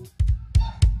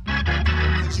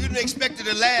 but you didn't expect it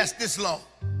to last this long.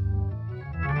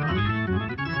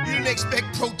 You didn't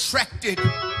expect protracted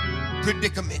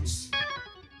predicaments.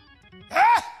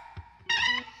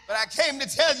 But I came to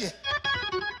tell you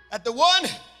that the one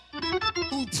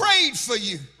who prayed for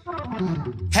you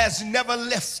has never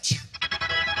left you.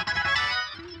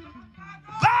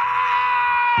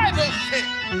 Bible said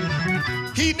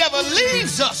he never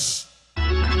leaves us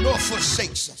nor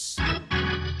forsakes us.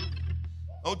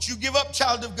 Don't you give up,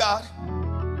 child of God.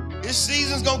 This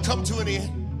season's gonna come to an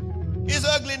end. It's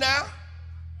ugly now.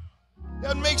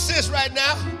 Doesn't make sense right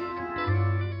now.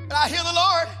 But I hear the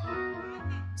Lord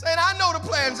saying, I know the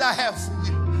plans I have for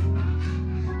you.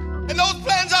 And those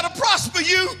plans are to prosper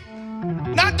you,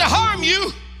 not to harm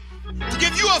you, to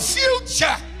give you a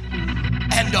future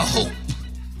and a hope.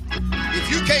 If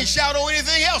you can't shout on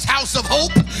anything else, House of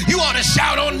Hope, you ought to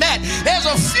shout on that. There's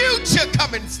a future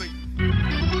coming for you.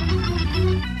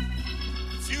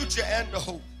 Future and a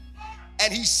hope.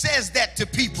 And he says that to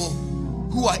people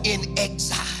who are in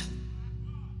exile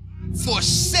for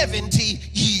 70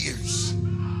 years.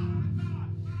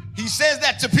 He says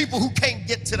that to people who can't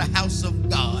get to the house of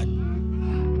God.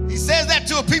 He says that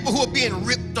to people who are being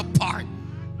ripped apart,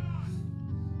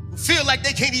 who feel like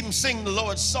they can't even sing the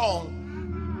Lord's song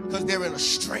because they're in a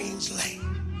strange land.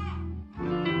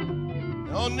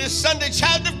 And on this Sunday,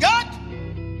 child of God,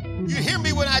 you hear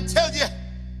me when I tell you,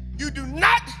 you do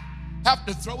not have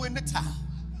to throw in the towel.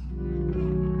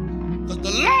 Because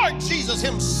the Lord Jesus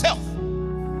himself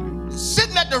is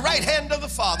sitting at the right hand of the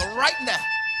Father right now,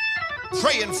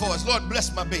 praying for us. Lord,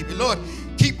 bless my baby. Lord,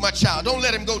 keep my child. Don't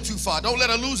let him go too far. Don't let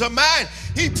her lose her mind.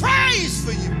 He prays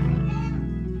for you.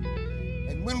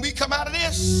 And when we come out of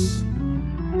this,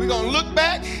 we're going to look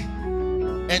back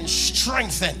and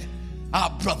strengthen our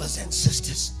brothers and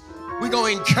sisters. We're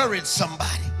going to encourage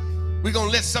somebody. We're going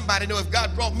to let somebody know if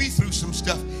God brought me through some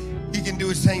stuff, he can do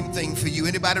the same thing for you.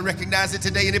 Anybody recognize it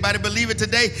today? Anybody believe it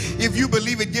today? If you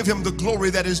believe it, give him the glory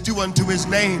that is due unto his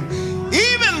name.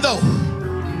 Even though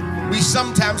we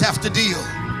sometimes have to deal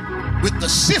with the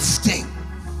sifting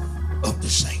of the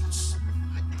saints.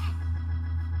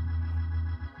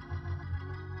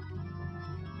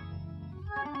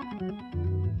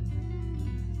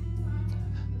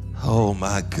 Oh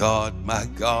my God, my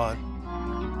God.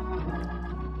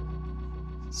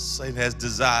 Satan has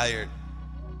desired.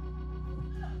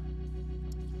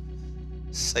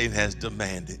 Satan has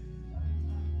demanded.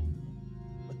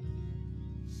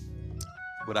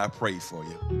 But I pray for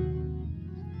you.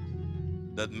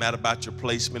 Doesn't matter about your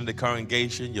placement in the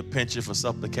congregation, your penchant for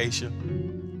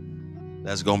supplication.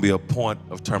 That's going to be a point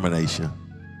of termination.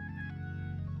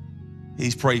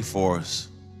 He's prayed for us.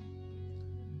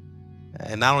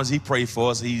 And not only does he pray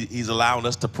for us, he's allowing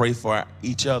us to pray for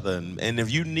each other. And if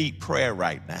you need prayer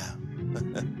right now,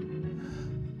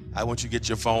 I want you to get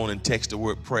your phone and text the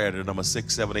word prayer to number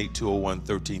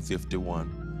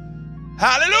 678-201-1351.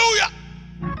 Hallelujah!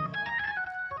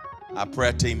 Our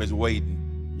prayer team is waiting.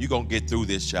 You're going to get through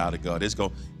this, child of God. That's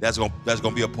going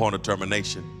to be a point of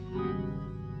termination.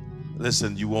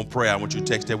 Listen, you want prayer, I want you to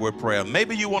text that word prayer.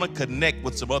 Maybe you want to connect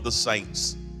with some other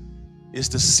saints. It's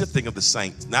the sifting of the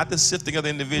saints, not the sifting of the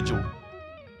individual.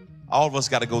 All of us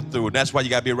got to go through it. That's why you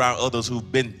got to be around others who've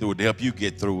been through it to help you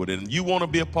get through it. And you want to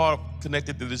be a part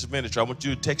connected to this ministry, I want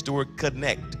you to text the word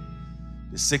connect.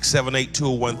 It's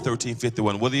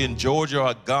 678-201-1351. Whether you're in Georgia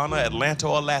or Ghana, Atlanta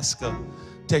or Alaska,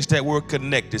 text that word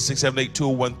connect. It's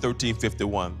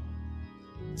 678-201-1351.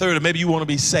 Third, maybe you want to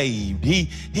be saved.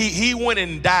 He went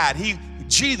and died.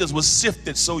 Jesus was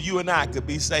sifted so you and I could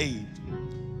be saved.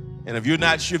 And if you're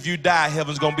not sure if you die,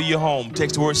 heaven's going to be your home.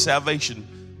 Text the word salvation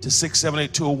to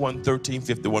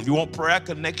 678-201-1351. If you want prayer,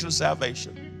 connection,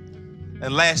 salvation.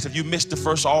 And last, if you missed the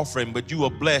first offering, but you were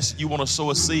blessed, you want to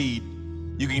sow a seed,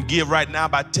 you can give right now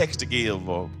by text to give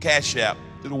or Cash App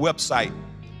through the website.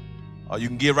 Or you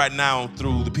can give right now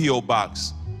through the P.O.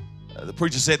 box. The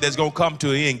preacher said there's going to come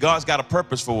to an end. God's got a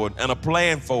purpose for it and a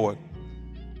plan for it.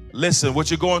 Listen,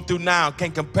 what you're going through now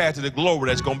can't compare to the glory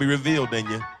that's going to be revealed in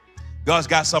you. God's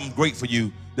got something great for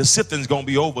you. The sifting's going to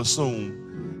be over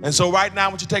soon. And so right now, I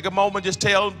want you to take a moment, just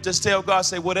tell God,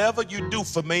 say, whatever you do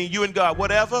for me, you and God,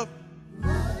 whatever,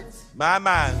 my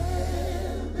mind.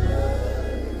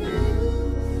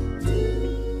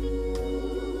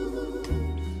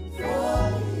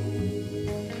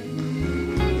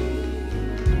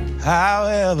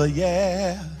 However,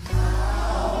 yeah.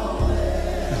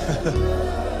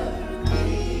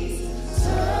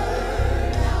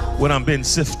 When I'm being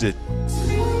sifted.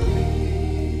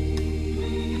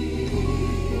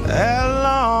 As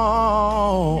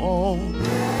long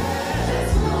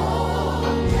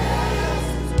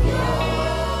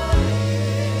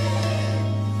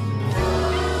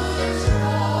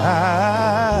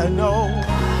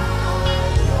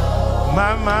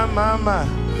my.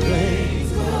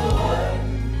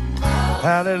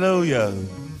 Hallelujah.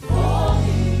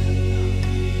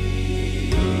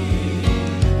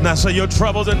 Now, so your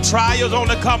troubles and trials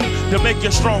only come to make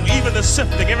you strong. Even the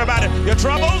sifting. Everybody, your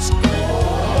troubles?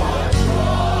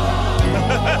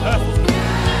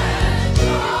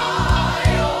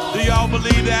 Do y'all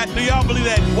believe that? Do y'all believe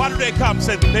that? Why do they come?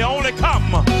 Say, they only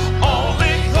come.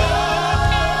 Only come.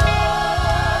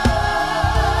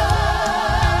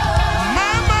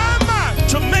 My,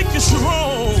 to make you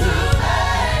strong.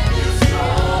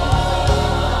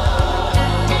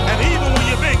 And even when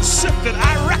you're being sifted,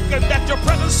 I reckon that your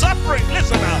present suffering,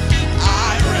 listen now,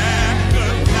 I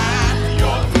reckon that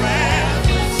your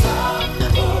present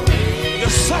suffering, the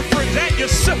sufferings and your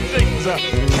siftings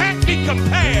can't be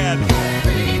compared.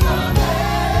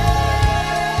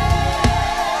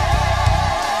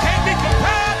 Can't be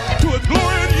compared to a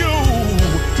glory in you,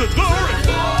 to glory.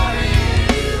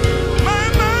 My,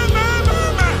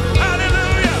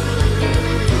 hallelujah.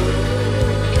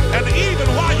 And even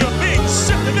while you're being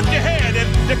sifted, lift your head and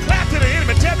declare to the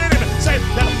enemy, tell the enemy, say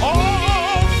that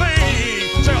all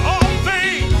things, say all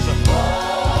things,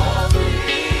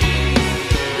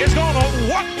 it's going to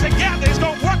work together. It's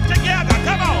going to work together.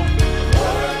 Come on.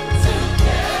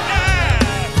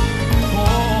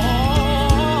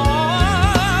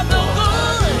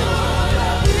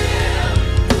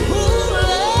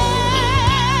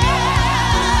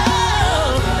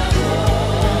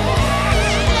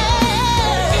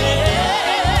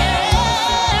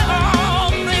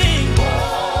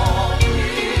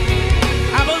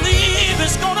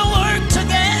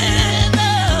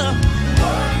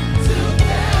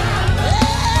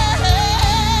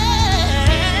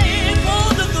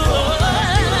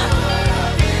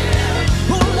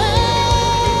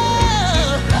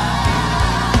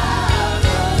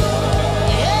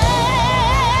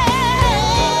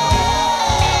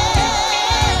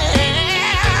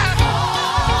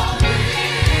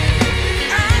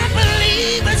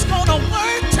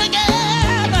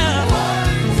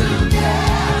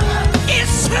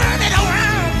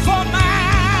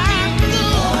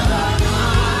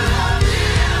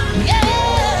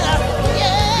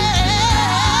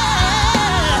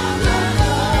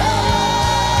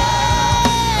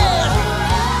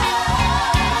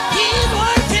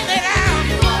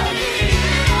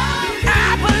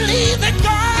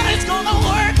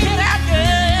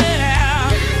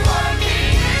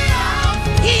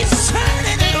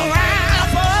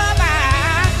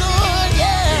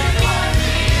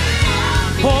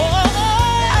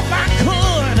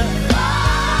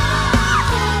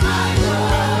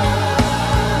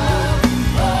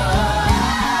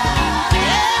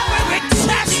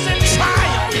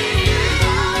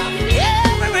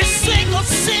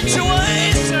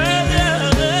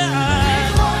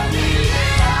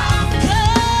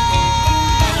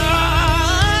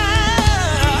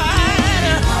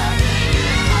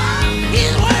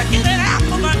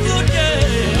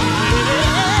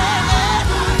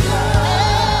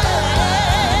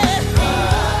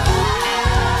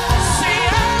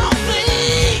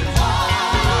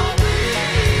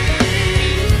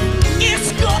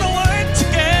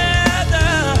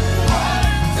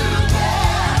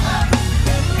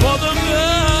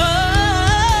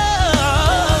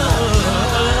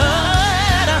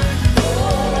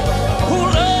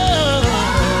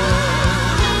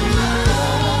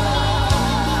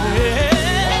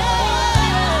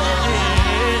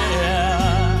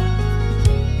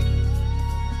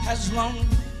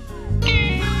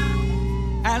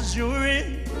 as you're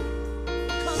in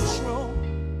control,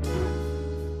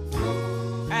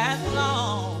 as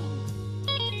long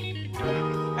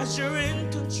as you're in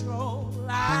control,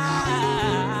 I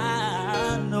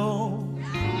know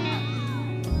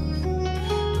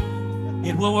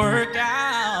it will work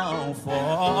out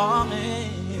for me.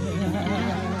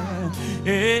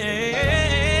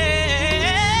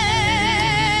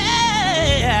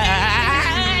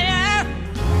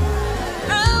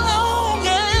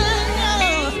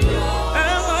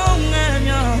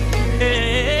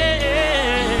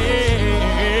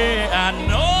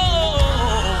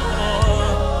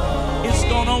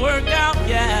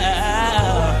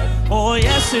 Oh,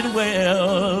 yes, it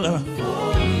will.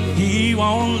 He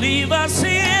won't leave us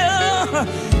here.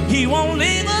 He won't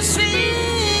leave us here.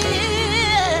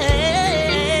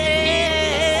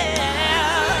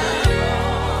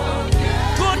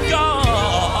 Good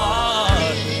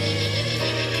God.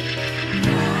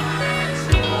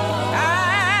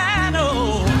 I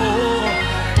know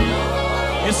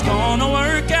it's gonna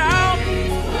work out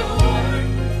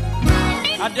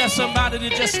I dare somebody to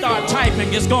just start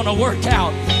typing. It's going to work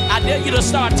out. I dare you to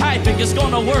start typing. It's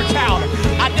going to work out.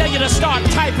 I dare you to start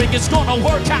typing. It's going to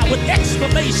work out with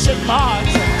exclamation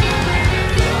marks.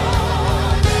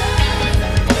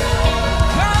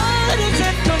 God is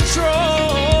in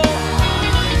control.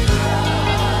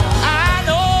 I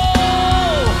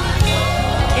know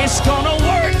it's going to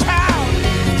work out.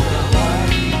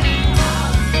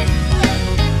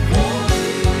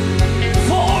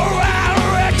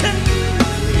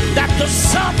 The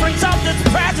sufferings of this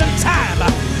present time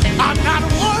are not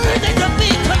worthy to be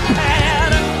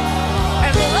compared.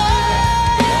 And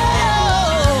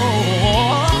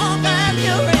oh, man,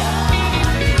 you're in.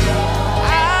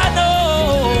 I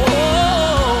know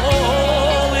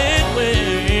it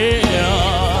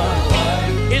will.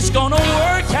 It's gonna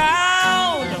work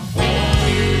out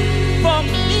for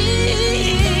me.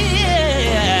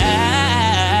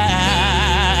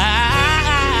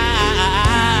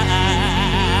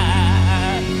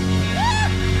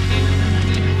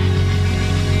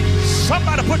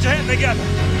 Somebody put your hand together.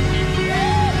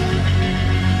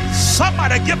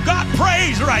 Somebody give God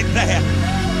praise right there.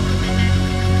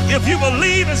 If you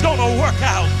believe it's going to work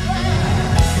out,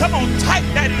 come on, type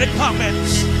that in the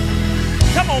comments.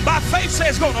 Come on, by faith say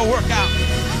it's going to work out.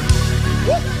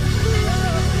 Woo.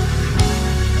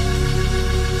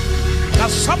 Now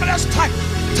somebody else type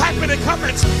in the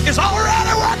comments, it's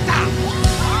already worked out.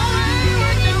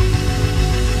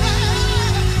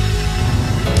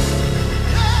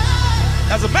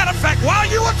 As a matter of fact, while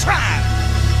you were trying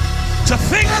to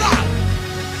figure it out,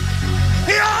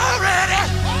 he already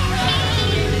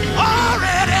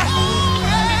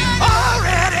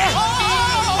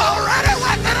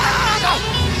worked it out.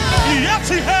 Yes,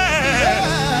 he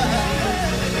has.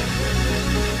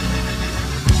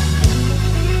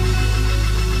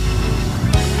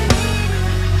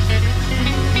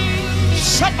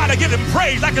 Somebody give him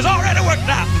praise like it's already worked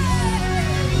out.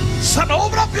 Somebody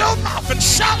open up your mouth and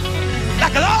shout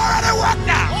like it's already worked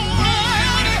out.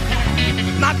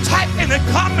 Now type in the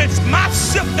comments, my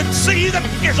sifting season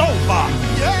is over.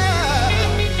 Yeah.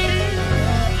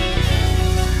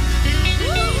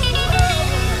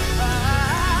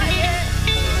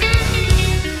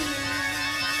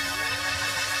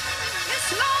 Yes,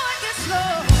 Lord, yes,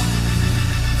 Lord.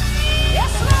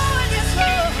 Yes, Lord, yes,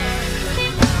 Lord.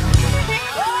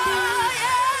 Oh,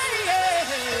 yeah,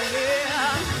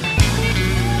 yeah.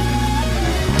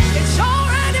 It's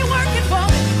already working for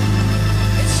me.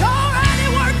 It's already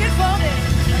working for me.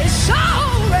 It's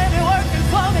already working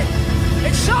for me.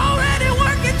 It's already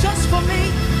working just for me.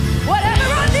 Whatever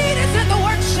I need is in the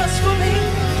works just for me.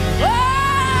 Oh, yeah.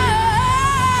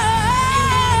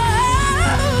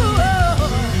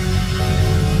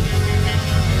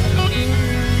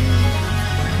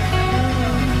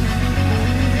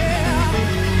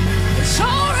 It's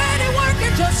already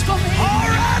working just for me.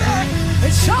 Already.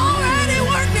 It's already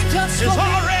working just for It's me.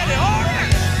 already.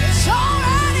 It's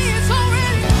already. It's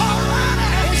already.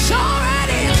 It's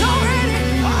already. It's already.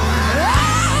 Oh, yeah.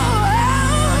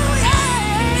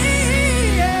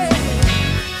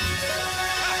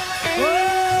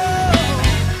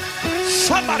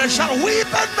 Somebody shout, we've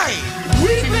been made.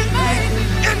 We've been made.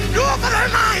 Endure for the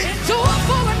night. Endure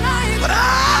for the night. But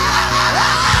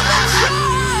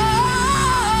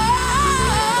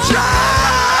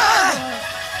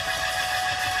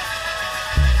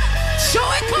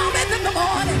Joy cometh in the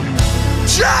morning.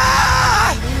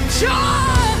 joy.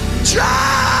 Joy.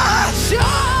 Joy.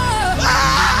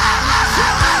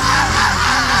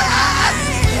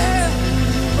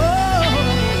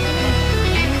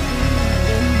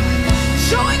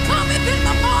 Joy cometh in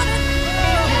the morning.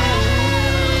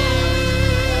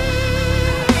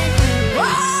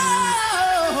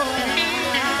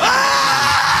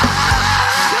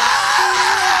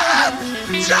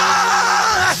 Joy.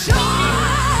 Joy. Joy.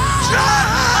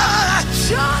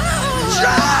 Joy.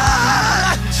 Joy.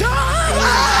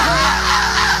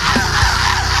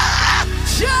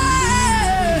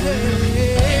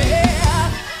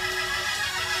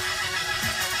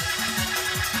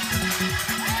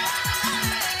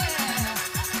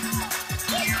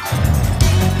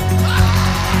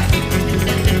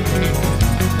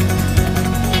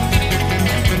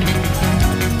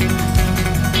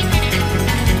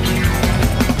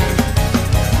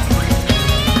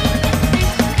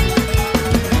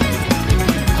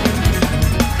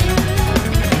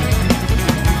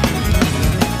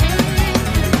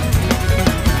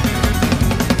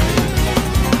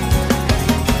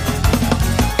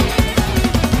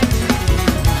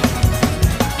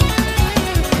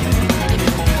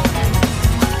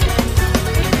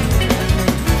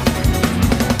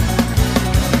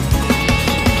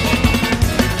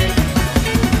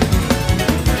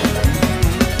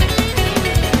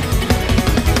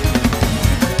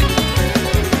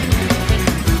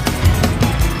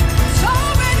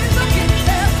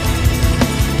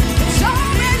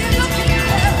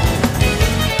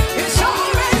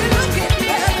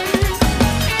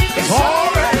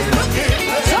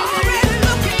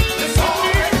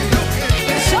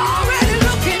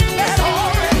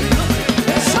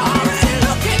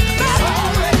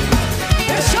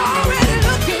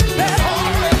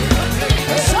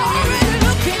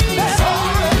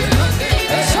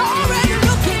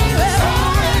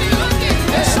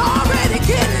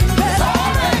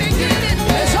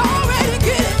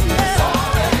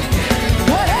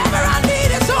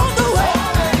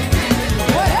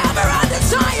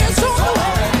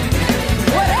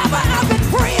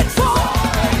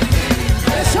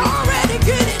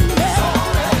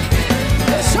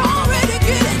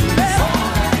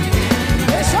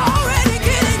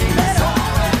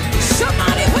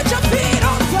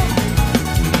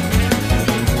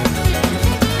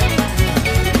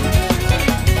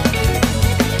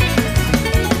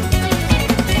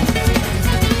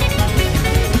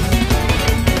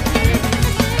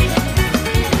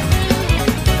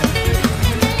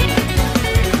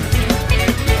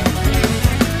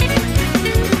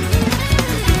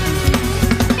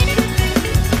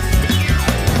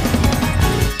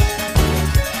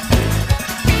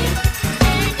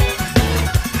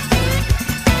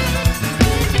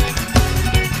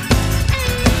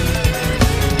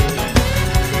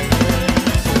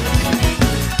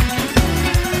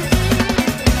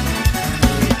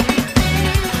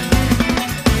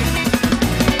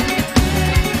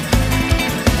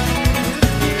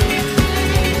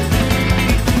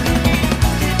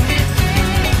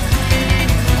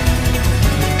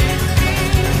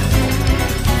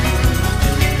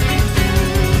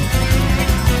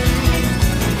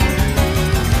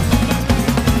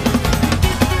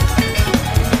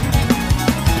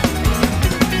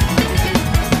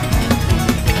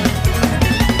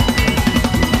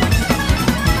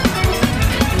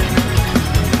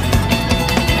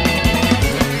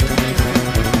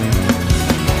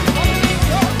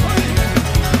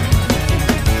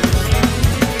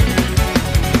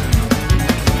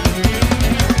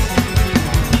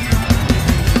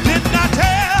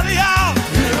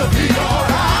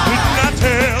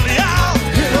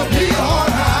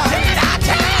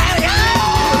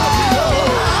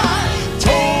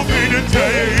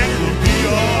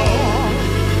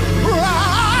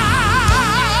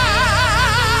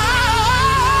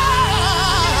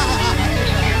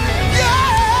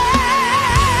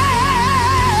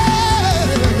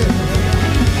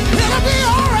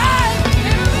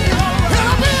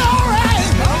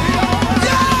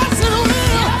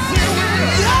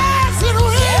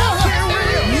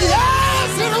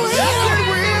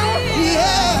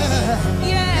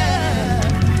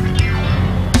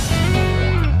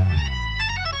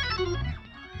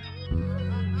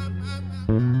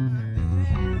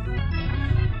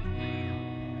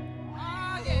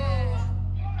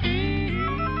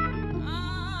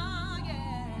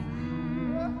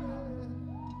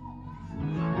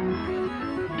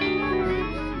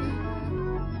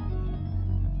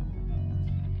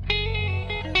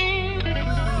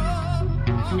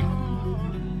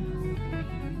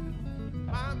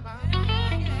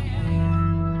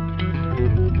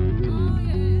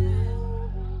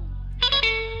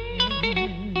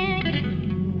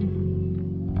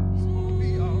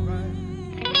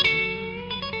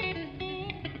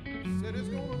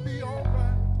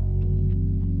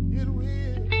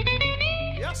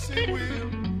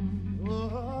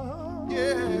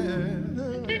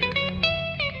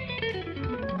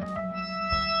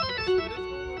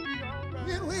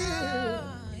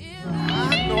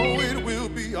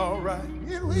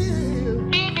 It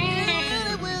will.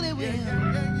 It will, it will.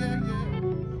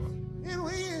 It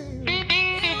will.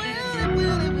 It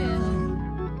will, it will.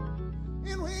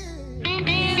 It will.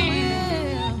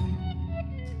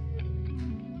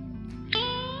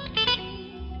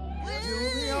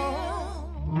 You'll be all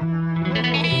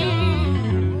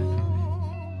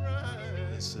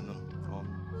right. Listen.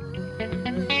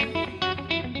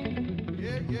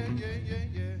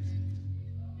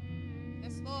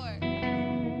 Yes, Lord.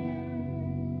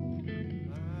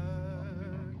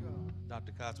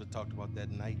 Dr. Cosby talked about that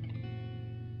night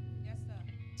Yes, sir.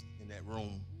 in that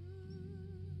room.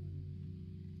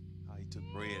 How he took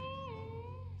bread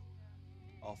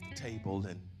off the table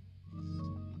and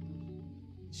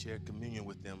shared communion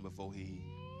with them before he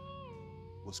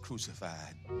was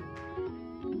crucified.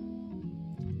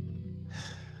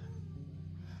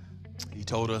 He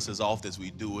told us as often as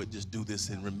we do it, just do this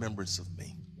in remembrance of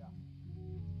me.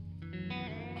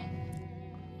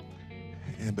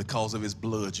 And because of his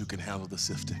blood, you can handle the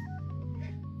sifting.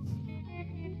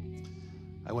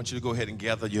 I want you to go ahead and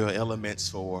gather your elements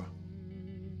for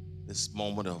this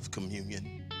moment of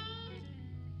communion.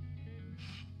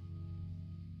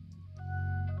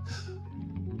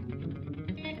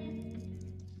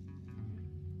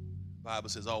 The Bible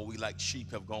says, all we like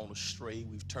sheep have gone astray.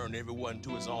 We've turned everyone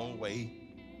to his own way.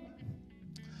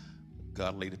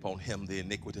 God laid upon him the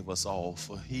iniquity of us all,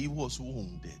 for he was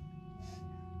wounded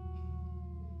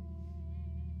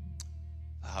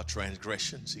for our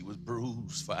transgressions. He was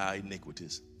bruised for our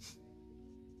iniquities.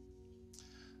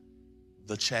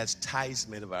 The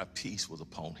chastisement of our peace was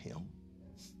upon him.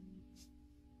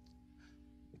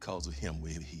 Because of him,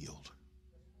 we're healed.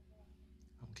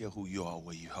 I don't care who you are,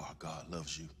 where you are, God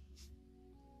loves you.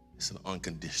 It's an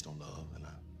unconditional love. And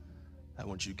I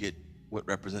want you to get what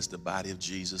represents the body of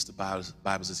Jesus. The Bible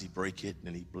says he broke it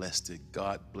and he blessed it.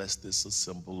 God bless this, a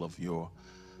symbol of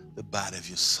the body of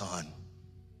your son,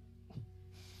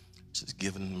 which is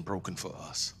given and broken for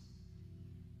us.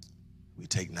 We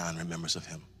take now in remembrance of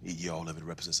him. Eat ye all of it,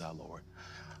 represents our Lord.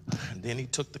 And then he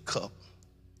took the cup,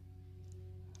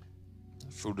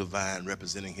 the fruit of the vine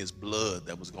representing his blood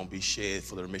that was going to be shed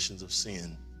for the remissions of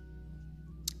sin.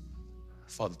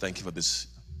 Father, thank you for this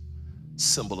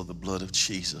symbol of the blood of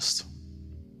Jesus.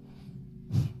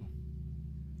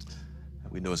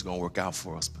 We know it's going to work out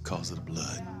for us because of the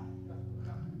blood.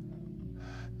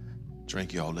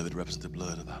 Drink you all of it, represent the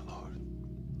blood of our Lord.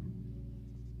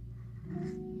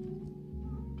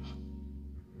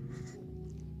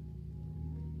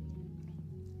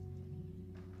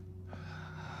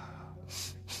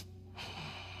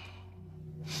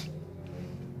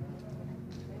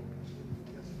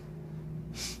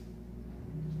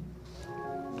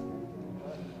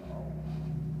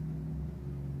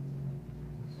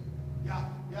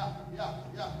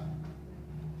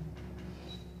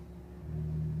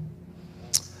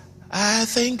 I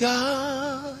thank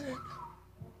God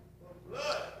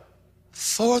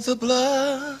for the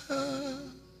blood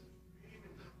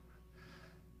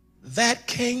that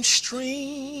came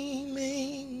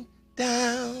streaming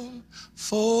down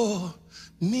for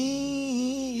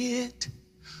me. It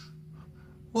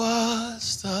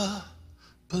was the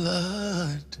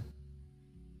blood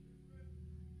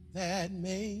that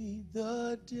made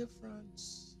the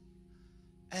difference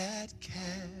at Calvary.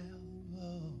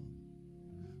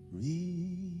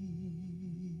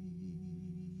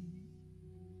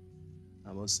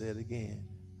 I'm going to say it again.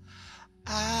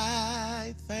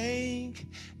 I thank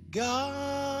God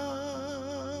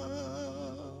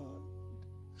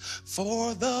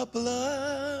for the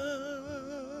blood,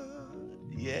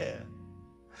 yeah,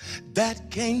 that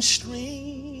came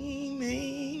streaming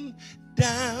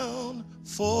down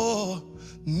for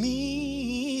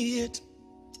me. It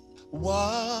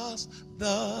was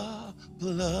the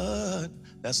blood.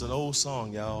 That's an old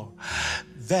song, y'all.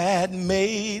 That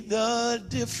made the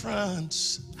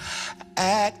difference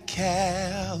at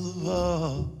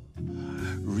Calvary.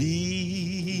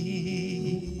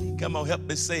 Come on, help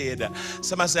me say it.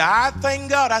 Somebody say, I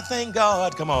thank God, I thank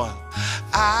God. Come on.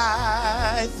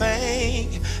 I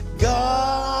thank God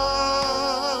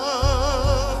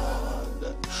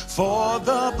for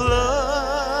the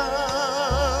blood.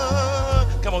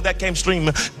 Come on, that came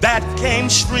streaming. That came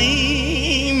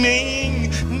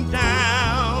streaming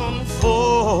down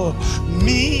for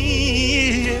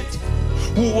me. It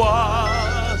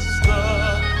was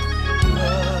the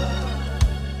blood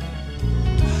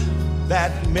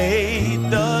that made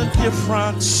the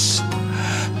difference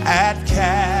at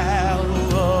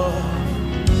Calvary.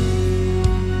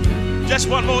 Just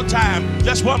one more time.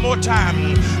 Just one more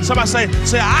time. Somebody say,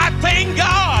 I thank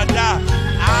God.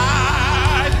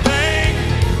 I thank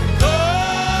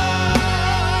God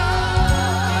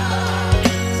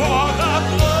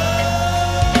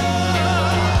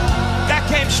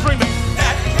streaming,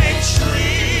 that came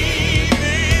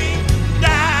streaming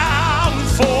down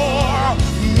for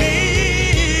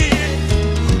me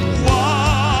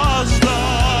was the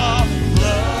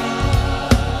blood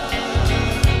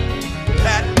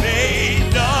that made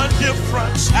the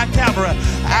difference at Calvary.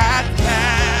 At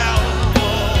Calvary.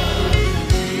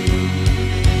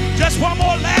 Just one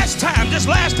more last time, just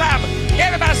last time.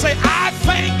 Everybody say, I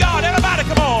thank God. Everybody,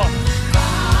 come on.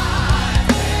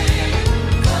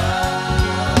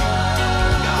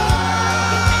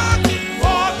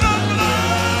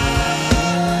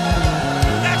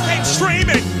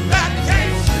 Streaming, that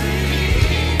came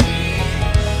streaming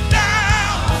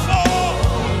down for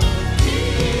me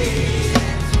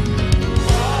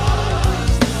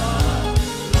was the blood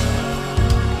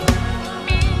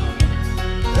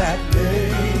that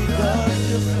made the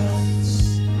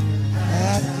difference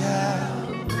at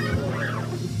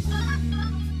Calvary.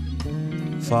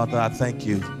 Father, I thank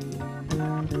you.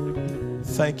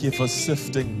 Thank you for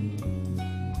sifting.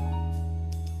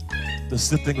 The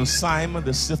sifting of Simon,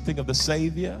 the sifting of the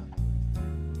Savior,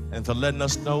 and for letting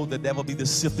us know that there will be the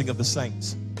sifting of the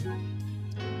saints.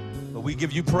 But we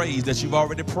give you praise that you've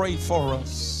already prayed for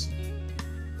us,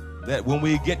 that when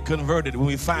we get converted, when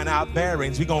we find our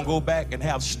bearings, we're going to go back and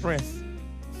have strength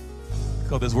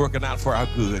because it's working out for our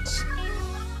goods.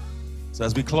 So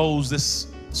as we close this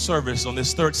service on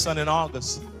this third Sunday in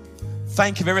August,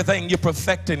 thank you for everything you're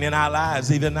perfecting in our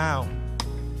lives even now.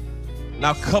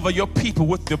 Now cover your people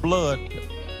with the blood.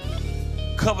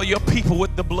 Cover your people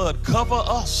with the blood. Cover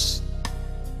us,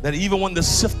 that even when the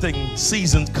sifting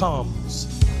season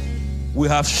comes, we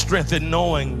have strength in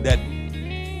knowing that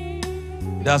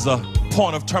there's a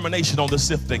point of termination on the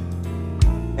sifting.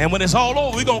 And when it's all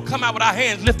over, we're going to come out with our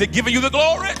hands lifted, giving you the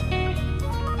glory,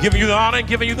 giving you the honor, and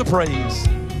giving you the praise.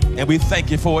 And we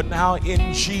thank you for it now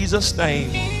in Jesus'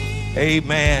 name.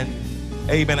 Amen.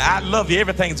 Amen. I love you.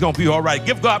 Everything's going to be all right.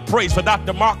 Give God praise for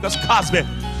Dr. Marcus Cosby,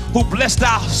 who blessed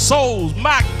our souls.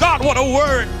 My God, what a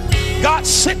word. God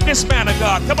sent this man of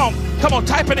God. Come on,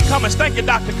 type in the comments. Thank you,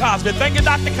 Dr. Cosby. Thank you,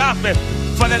 Dr. Cosby,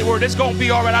 for that word. It's going to be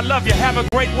all right. I love you. Have a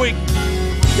great week.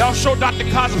 Y'all show Dr.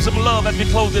 Cosby some love as we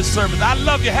close this service. I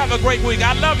love you. Have a great week.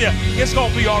 I love you. It's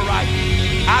going to be all right.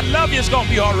 I love you. It's going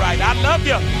to be all right. I love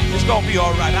you. It's going to be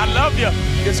all right. I love you.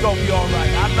 It's going to be all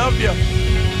right. I love you.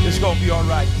 It's going to be all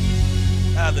right.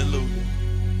 Hallelujah.